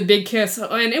there's the big kiss,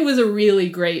 and it was a really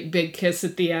great big kiss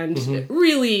at the end.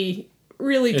 Really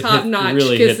top-notch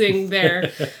kissing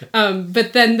there.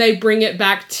 But then they bring it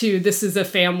back to this is a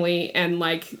family, and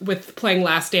like with playing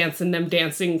Last Dance and them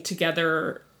dancing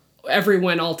together,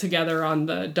 everyone all together on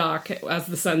the dock as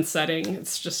the sun's setting.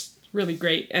 It's just really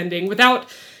great ending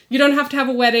you don't have to have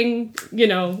a wedding,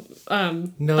 no,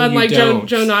 unlike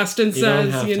Joan Austen says, you don't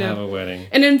have to have a wedding.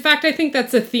 And in fact, I think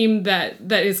that's a theme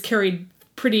that is carried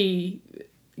pretty,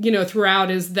 throughout,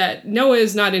 is that Noah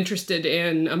is not interested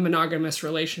in a monogamous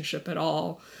relationship at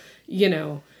all,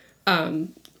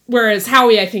 whereas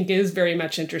Howie, I think, is very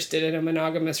much interested in a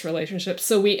monogamous relationship.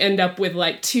 So we end up with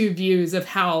like two views of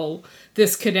how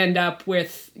this could end up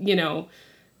with,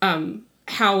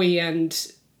 Howie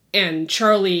and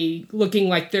Charlie looking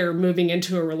like they're moving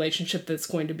into a relationship that's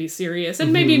going to be serious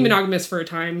and maybe monogamous for a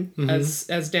time,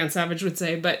 as Dan Savage would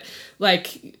say. But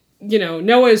like,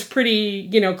 Noah is pretty,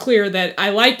 clear that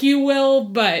I like you, Will,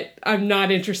 but I'm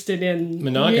not interested in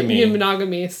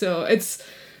monogamy. So it's...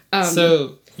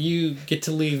 so you get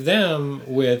to leave them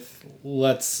with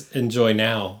let's enjoy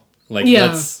now. Like,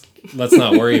 let's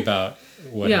not worry about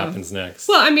what happens next.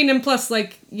 Well, I mean, and plus,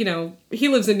 like, he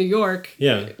lives in New York.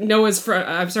 Yeah. Noah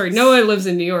lives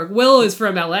in New York. Will is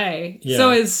from LA. Yeah.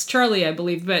 So is Charlie, I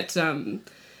believe. But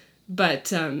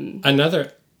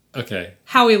okay.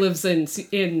 Howie lives in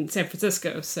San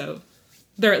Francisco, so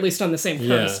they're at least on the same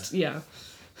coast. Yeah.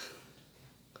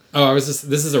 Oh, this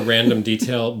is a random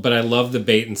detail, but I love the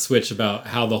bait and switch about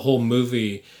how the whole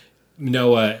movie,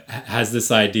 Noah has this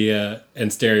idea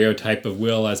and stereotype of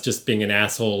Will as just being an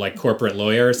asshole, like corporate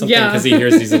lawyer or something, because he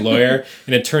hears he's a lawyer,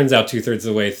 and it turns out 2/3 of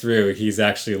the way through, he's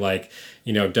actually like,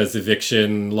 does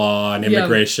eviction law and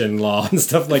immigration law and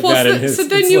stuff like that. So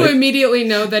then you immediately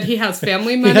know that he has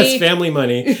family money. He has family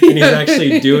money, and he's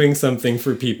actually doing something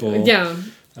for people. Yeah.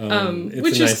 It's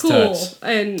which a nice is cool touch.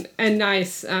 and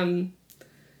nice.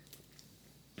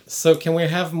 So can we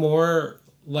have more,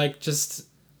 like, just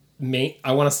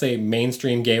I want to say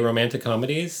mainstream gay romantic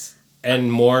comedies and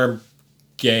more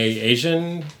gay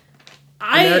Asian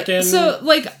American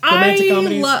romantic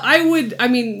comedies?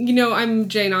 I'm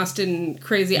Jane Austen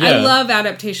crazy. Yeah. I love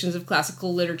adaptations of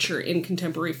classical literature in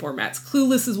contemporary formats.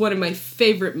 Clueless is one of my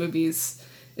favorite movies.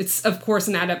 It's, of course,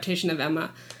 an adaptation of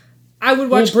Emma. I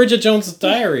would watch... Well, Bridget Jones'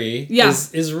 Diary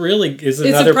is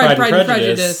another Pride and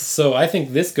Prejudice. So I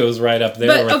think this goes right up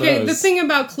there with those. The thing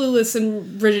about Clueless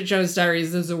and Bridget Jones' Diary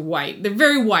is those are white. They're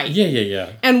very white.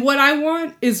 Yeah. And what I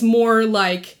want is more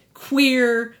like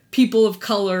queer people of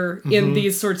color in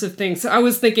these sorts of things. So I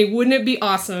was thinking, wouldn't it be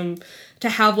awesome to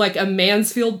have like a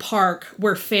Mansfield Park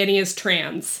where Fanny is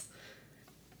trans?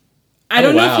 I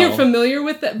don't know if you're familiar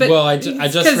with that, but I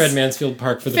just read Mansfield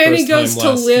Park for the Fanny first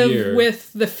time last year. Fanny goes to live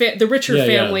with the Richard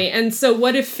family, and so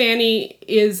what if Fanny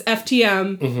is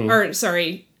MTF,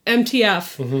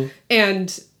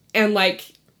 and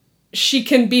like she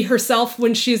can be herself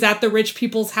when she's at the rich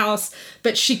people's house,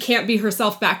 but she can't be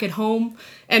herself back at home?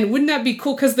 And wouldn't that be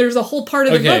cool? Because there's a whole part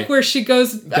of the book where she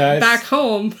goes back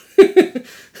home.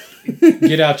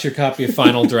 Get out your copy of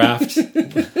Final Draft.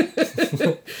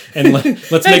 And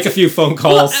let's make a few phone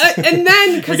calls. And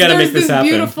then, because there's this happen.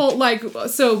 beautiful, like,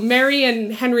 so Mary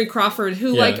and Henry Crawford,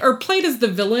 who are played as the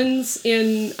villains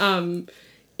in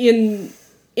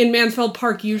Mansfield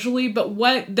Park usually, but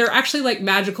they're actually like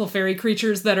magical fairy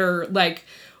creatures that are like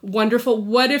wonderful.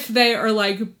 What if they are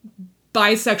like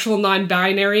bisexual,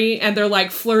 non-binary, and they're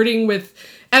like flirting with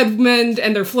Edmund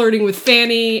and they're flirting with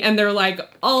Fanny and they're like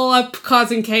all up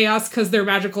causing chaos because they're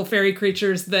magical fairy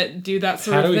creatures that do that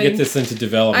sort of thing. How do we get this into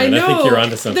development? I know. I think you're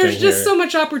onto something There's just here. so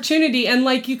much opportunity, and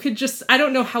like you could just, I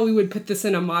don't know how we would put this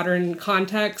in a modern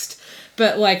context,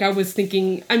 but like I was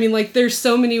thinking, I mean, like there's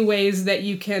so many ways that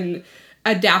you can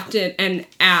adapt it and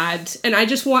add, and I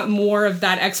just want more of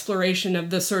that exploration of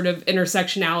the sort of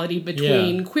intersectionality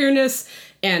between queerness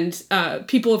and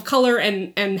people of color,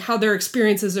 and how their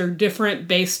experiences are different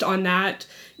based on that,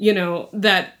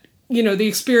 that the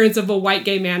experience of a white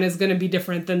gay man is going to be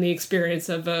different than the experience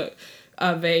of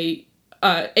a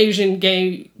Asian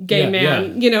gay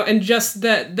man, and just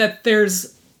that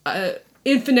there's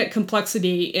infinite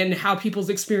complexity in how people's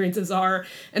experiences are,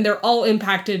 and they're all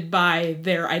impacted by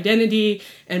their identity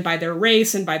and by their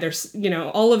race and by their,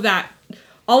 all of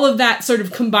that sort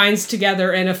of combines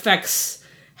together and affects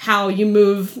how you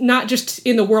move, not just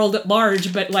in the world at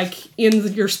large, but like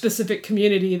in your specific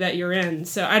community that you're in.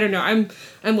 So I don't know.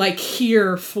 I'm like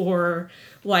here for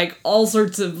like all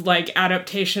sorts of like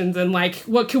adaptations, and like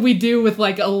what could we do with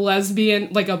like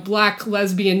a black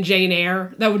lesbian Jane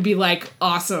Eyre? That would be like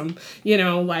awesome.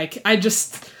 Like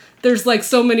there's like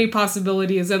so many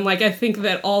possibilities, and like I think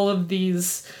that all of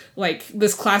these, like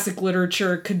this classic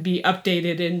literature could be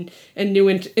updated in new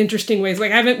interesting ways.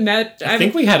 Like I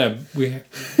think we had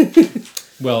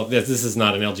well, this is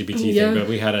not an LGBT thing, but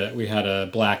we had a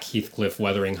black Heathcliff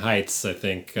Wuthering Heights, I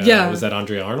think. Was that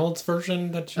Andrea Arnold's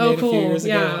version that you made a few years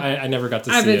ago? I never got to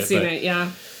see it. I haven't seen it,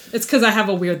 yeah. It's because I have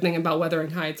a weird thing about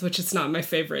Wuthering Heights, which is not my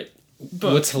favorite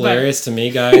book. What's hilarious to me,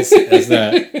 guys, is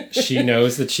that she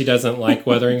knows that she doesn't like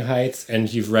Wuthering Heights,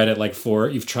 and you've read it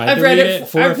you've tried to read it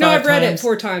 4 or 5 times. No, I've read it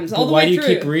 4 times, all the way through. Why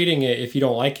do you keep reading it if you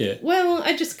don't like it? Well,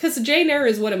 because Jane Eyre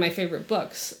is one of my favorite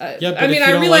books. I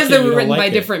realize they were written by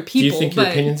different people. Do you think your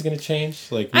opinion's going to change?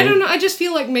 I don't know. I just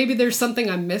feel like maybe there's something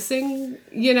I'm missing,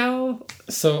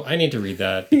 So I need to read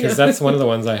that, because that's one of the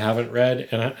ones I haven't read,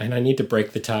 and I need to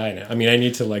break the tie now. I mean, I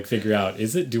need to figure out,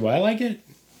 do I like it?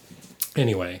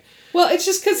 Anyway. Well, it's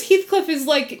just because Heathcliff is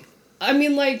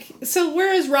so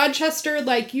whereas Rochester,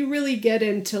 you really get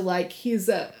into he's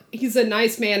a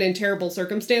nice man in terrible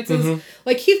circumstances. Mm-hmm.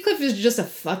 Heathcliff is just a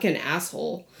fucking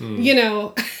asshole.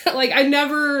 I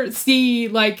never see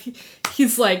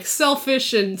he's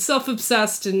selfish and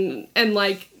self-obsessed and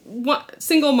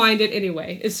single-minded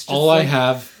anyway. It's just all I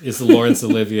have is the Laurence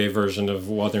Olivier version of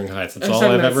Wuthering Heights. That's all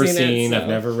I've ever seen. I've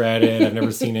never read it. I've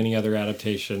never seen any other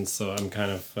adaptations, so I'm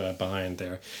kind of behind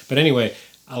there. But anyway,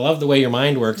 I love the way your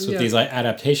mind works with these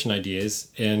adaptation ideas,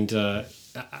 and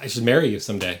I should marry you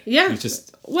someday. Yeah. You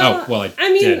just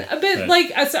I did, a bit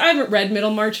so I haven't read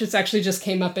Middlemarch. It's actually just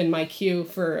came up in my queue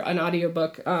for an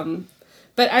audiobook.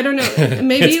 But I don't know,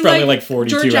 maybe it's probably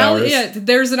 42 hours.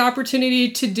 There's an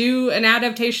opportunity to do an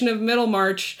adaptation of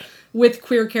Middlemarch with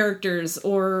queer characters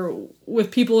or with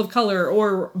people of color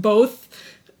or both,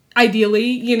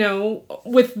 ideally,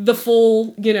 with the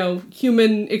full,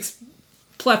 human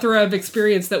plethora of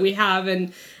experience that we have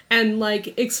and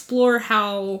explore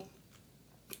how,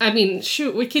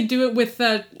 we could do it with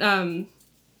the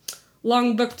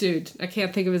long book dude. I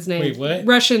can't think of his name. Wait, what?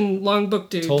 Russian long book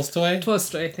dude.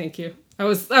 Tolstoy, thank you. I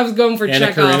was going for Anna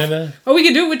Chekhov. Karenina? Oh, we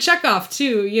could do it with Chekhov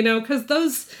too,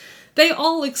 because they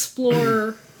all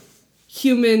explore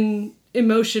human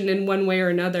emotion in one way or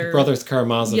another. Brothers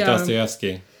Karamazov,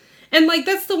 Dostoevsky. And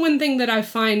that's the one thing that I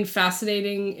find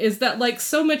fascinating is that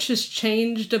so much has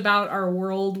changed about our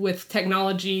world with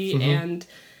technology and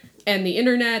the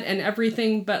internet and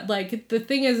everything, but the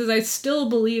thing is I still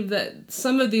believe that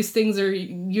some of these things are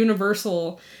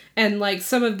universal, and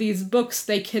some of these books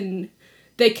they can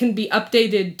be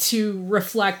updated to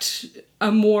reflect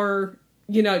a more,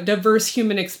 diverse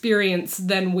human experience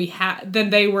than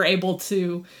they were able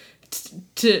to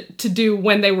do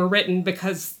when they were written,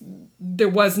 because there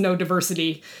was no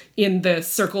diversity in the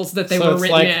circles that they were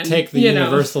written in. Take the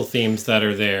universal themes that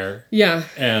are there. Yeah.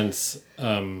 And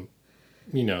and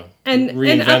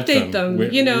reinvent update them.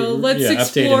 Let's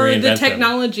explore the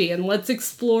technology them. And let's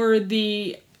explore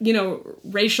the,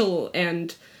 racial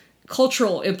and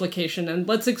cultural implication, and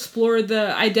let's explore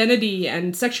the identity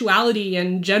and sexuality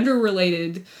and gender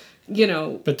related,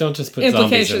 But don't just put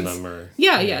implications. Zombies in them or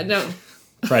no.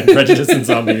 Pride and Prejudice and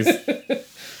zombies.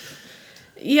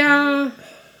 Yeah,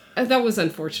 that was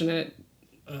unfortunate.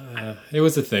 It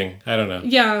was a thing. I don't know.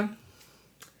 Yeah.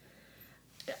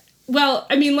 Well,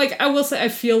 I mean, like, I will say, I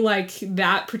feel like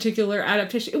that particular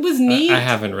adaptation, it was neat. I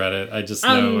haven't read it. I just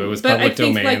know it was but public I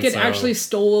think, domain. like, it so. actually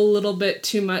stole a little bit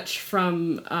too much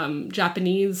from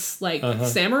Japanese, like,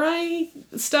 samurai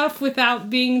stuff without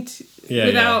being...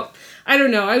 I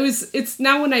don't know. It's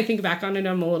now when I think back on it,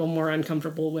 I'm a little more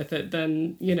uncomfortable with it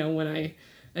than, when I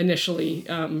initially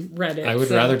read it. I would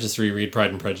rather just reread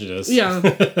Pride and Prejudice. Yeah.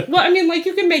 Well, I mean, like,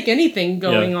 you can make anything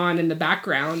going on in the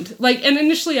background. Like, and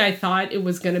initially I thought it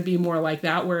was going to be more like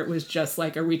that, where it was just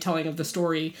like a retelling of the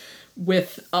story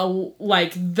with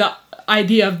the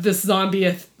idea of this zombie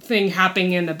thing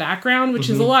happening in the background, which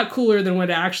is a lot cooler than what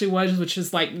it actually was, which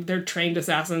is like they're trained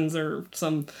assassins or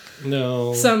some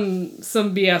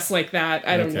BS like that.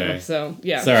 I don't know. So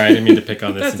yeah. Sorry, I didn't mean to pick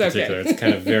on this in particular. Okay. It's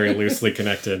kind of very loosely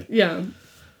connected. Yeah.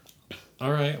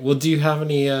 All right. Well, do you have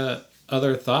any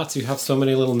other thoughts? You have so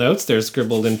many little notes there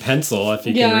scribbled in pencil. If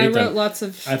you can read them. Yeah, I wrote lots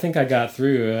of... I think I got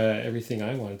through everything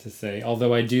I wanted to say.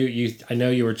 Although I know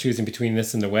you were choosing between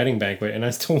this and The Wedding Banquet, and I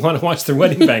still want to watch The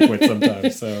Wedding Banquet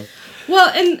sometimes. So.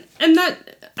 Well, and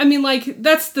that, I mean, like,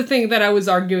 that's the thing that I was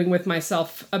arguing with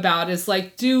myself about is,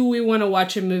 like, do we want to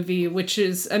watch a movie which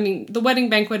is, I mean, The Wedding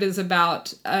Banquet is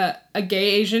about a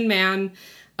gay Asian man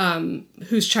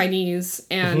who's Chinese,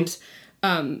 and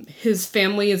his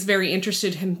family is very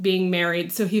interested in him being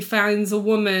married, so he finds a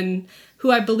woman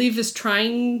who I believe is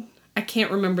trying... I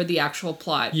can't remember the actual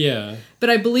plot. Yeah. But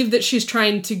I believe that she's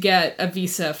trying to get a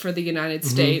visa for the United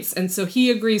States. And so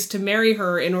he agrees to marry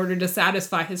her in order to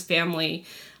satisfy his family.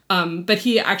 But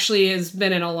he actually has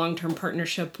been in a long-term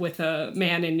partnership with a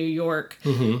man in New York.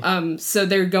 So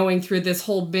they're going through this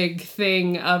whole big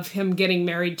thing of him getting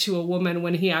married to a woman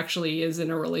when he actually is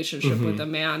in a relationship with a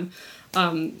man.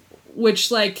 Which,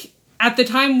 like, at the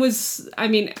time was... I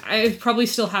mean, it probably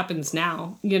still happens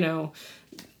now,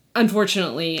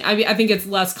 Unfortunately, I think it's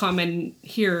less common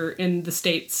here in the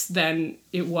States than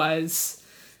it was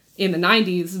in the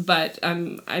 90s, but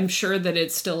I'm sure that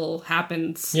it still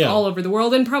happens all over the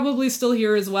world and probably still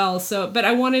here as well. So, but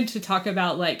I wanted to talk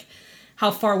about, like, how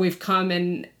far we've come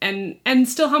and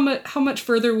still how much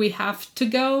further we have to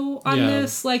go on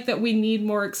this, like, that we need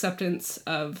more acceptance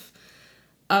of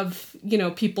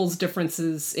people's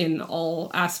differences in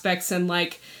all aspects. And,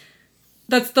 like,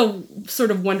 that's the sort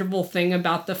of wonderful thing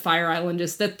about the Fire Island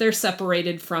is that they're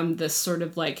separated from this sort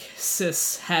of, like,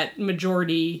 cis-het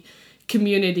majority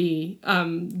community.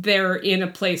 They're in a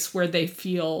place where they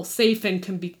feel safe and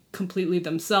can be completely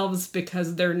themselves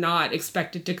because they're not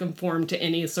expected to conform to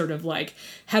any sort of, like,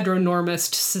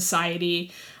 heteronormist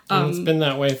society. It's been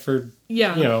that way for,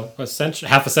 a century,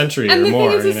 half a century and or more.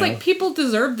 And the thing is, like, people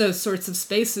deserve those sorts of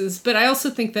spaces, but I also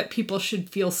think that people should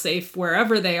feel safe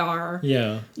wherever they are.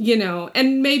 Yeah.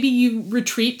 And maybe you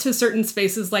retreat to certain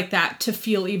spaces like that to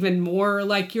feel even more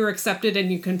like you're accepted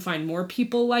and you can find more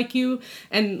people like you.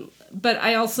 But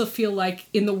I also feel like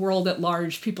in the world at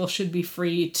large, people should be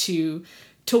free to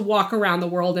walk around the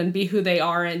world and be who they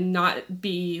are and not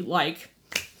be, like...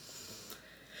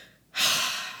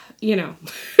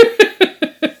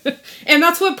 And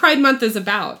that's what Pride Month is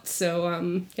about.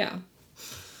 So, yeah.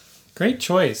 Great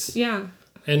choice. Yeah.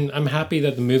 And I'm happy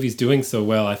that the movie's doing so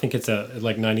well. I think it's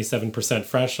like 97%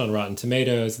 fresh on Rotten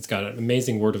Tomatoes. It's got an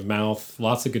amazing word of mouth,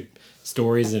 lots of good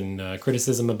stories and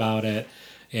criticism about it.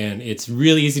 And it's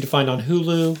really easy to find on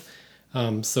Hulu.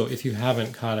 So if you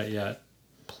haven't caught it yet,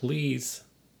 please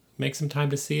make some time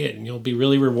to see it and you'll be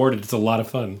really rewarded. It's a lot of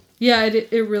fun. Yeah,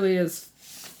 it really is.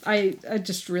 I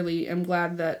just really am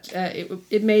glad that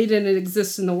it made and it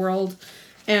exists in the world.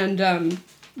 And,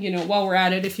 while we're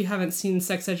at it, if you haven't seen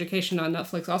Sex Education on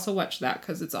Netflix, also watch that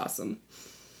because it's awesome.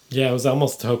 Yeah, I was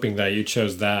almost hoping that you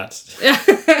chose that.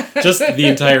 Just the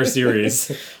entire series.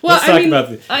 Well, Let's talk about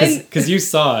because you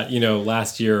saw it,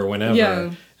 last year or whenever.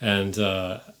 Yeah. And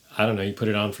I don't know, you put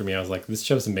it on for me. I was like, this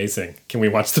show's amazing. Can we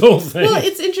watch the whole thing? Well,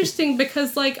 it's interesting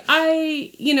because, like,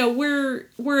 we're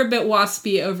a bit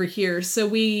waspy over here, so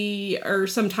we are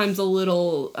sometimes a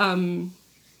little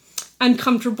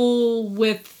uncomfortable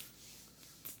with,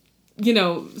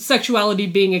 sexuality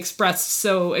being expressed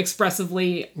so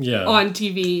expressively on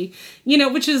TV,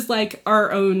 which is, like,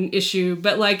 our own issue.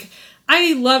 But, like,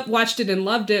 I watched it and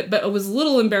loved it, but I was a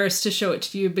little embarrassed to show it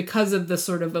to you because of the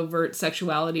sort of overt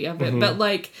sexuality of it. But,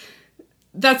 like,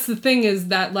 that's the thing is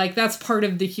that, like, that's part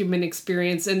of the human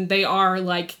experience, and they are,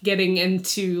 like, getting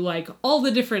into, like, all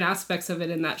the different aspects of it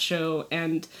in that show,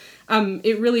 and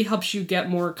it really helps you get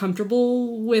more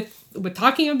comfortable with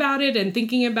talking about it and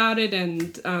thinking about it,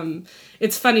 and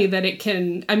it's funny that it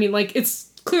can, I mean, like, it's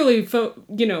clearly,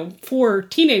 for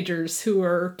teenagers who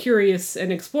are curious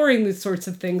and exploring these sorts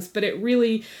of things, but it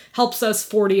really helps us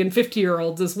 40 and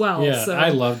 50-year-olds as well. Yeah, so. I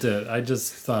loved it. I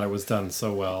just thought it was done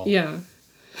so well. Yeah.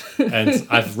 And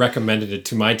I've recommended it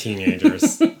to my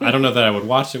teenagers. I don't know that I would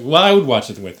watch it. Well, I would watch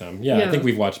it with them. Yeah, I think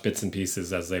we've watched bits and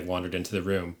pieces as they've wandered into the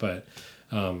room, but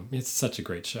it's such a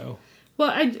great show.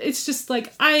 Well, it's just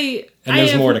like and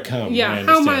there's more to come. Yeah,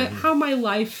 how my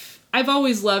life. I've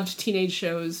always loved teenage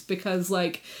shows because,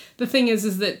 like, the thing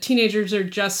is that teenagers are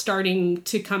just starting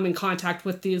to come in contact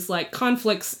with these, like,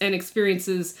 conflicts and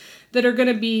experiences that are going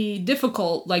to be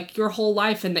difficult, like, your whole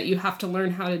life, and that you have to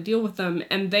learn how to deal with them.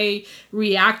 And they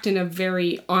react in a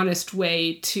very honest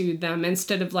way to them.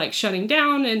 Instead of, like, shutting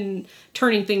down and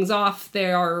turning things off,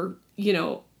 they are,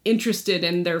 interested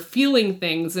and they're feeling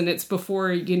things, and it's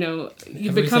before you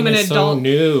become an adult, so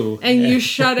new, and you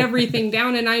shut everything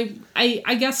down. And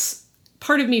I guess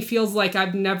part of me feels like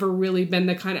I've never really been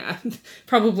the kind of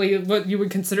probably what you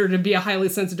would consider to be a highly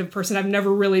sensitive person. I've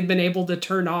never really been able to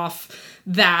turn off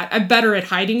that. I'm better at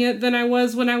hiding it than I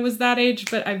was when I was that age,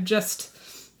 but I've just.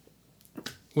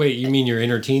 Wait, you mean your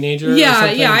inner teenager? Yeah, or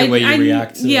something? yeah. The way you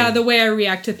react to... Yeah, the way I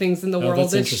react to things in the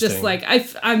world. That's it's just like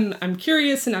I'm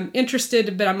curious and I'm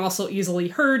interested, but I'm also easily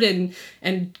hurt and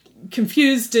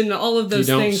confused and all of those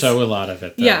things. You don't show a lot of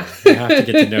it, though. Yeah. You have to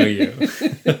get to know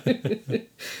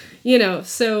you.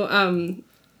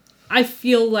 So I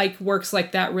feel like works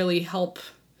like that really help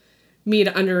me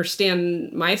to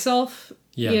understand myself.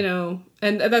 Yeah.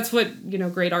 And that's what,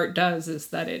 great art does, is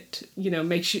that it,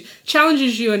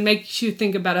 challenges you and makes you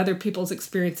think about other people's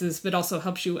experiences, but also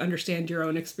helps you understand your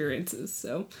own experiences.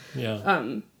 So,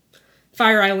 yeah.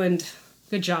 Fire Island,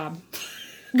 good job.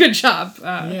 Good job.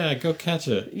 Yeah, go catch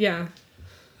it. Yeah.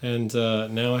 And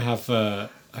now I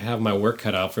have my work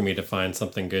cut out for me to find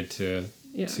something good to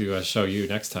show you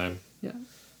next time. Yeah.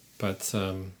 But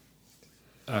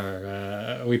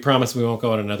we promise we won't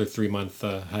go on another 3-month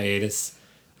hiatus.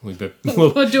 We'll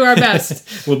do our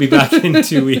best. We'll be back in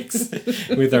 2 weeks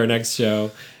with our next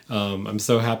show. I'm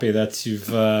so happy that you've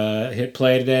hit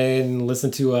play today and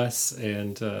listened to us,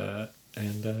 and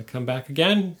come back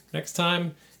again next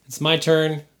time. It's my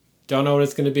turn. Don't know what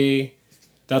it's going to be.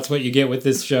 That's what you get with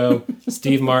this show.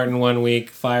 Steve Martin 1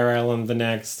 week, Fire Island the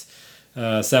next,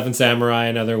 Seven Samurai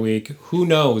another week. Who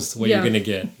knows what you're going to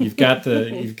get?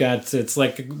 It's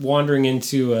like wandering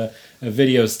into a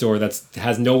video store that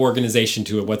has no organization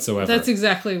to it whatsoever. That's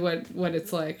exactly what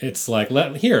it's like. It's like,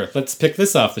 let's pick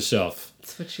this off the shelf.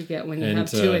 That's what you get when you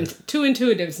have two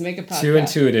intuitives make a podcast. Two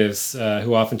intuitives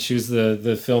who often choose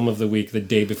the film of the week the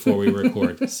day before we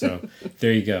record. So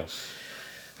there you go.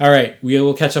 All right, we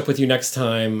will catch up with you next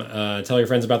time. Tell your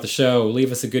friends about the show.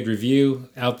 Leave us a good review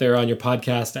out there on your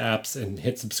podcast apps and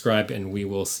hit subscribe, and we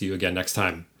will see you again next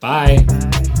time. Bye.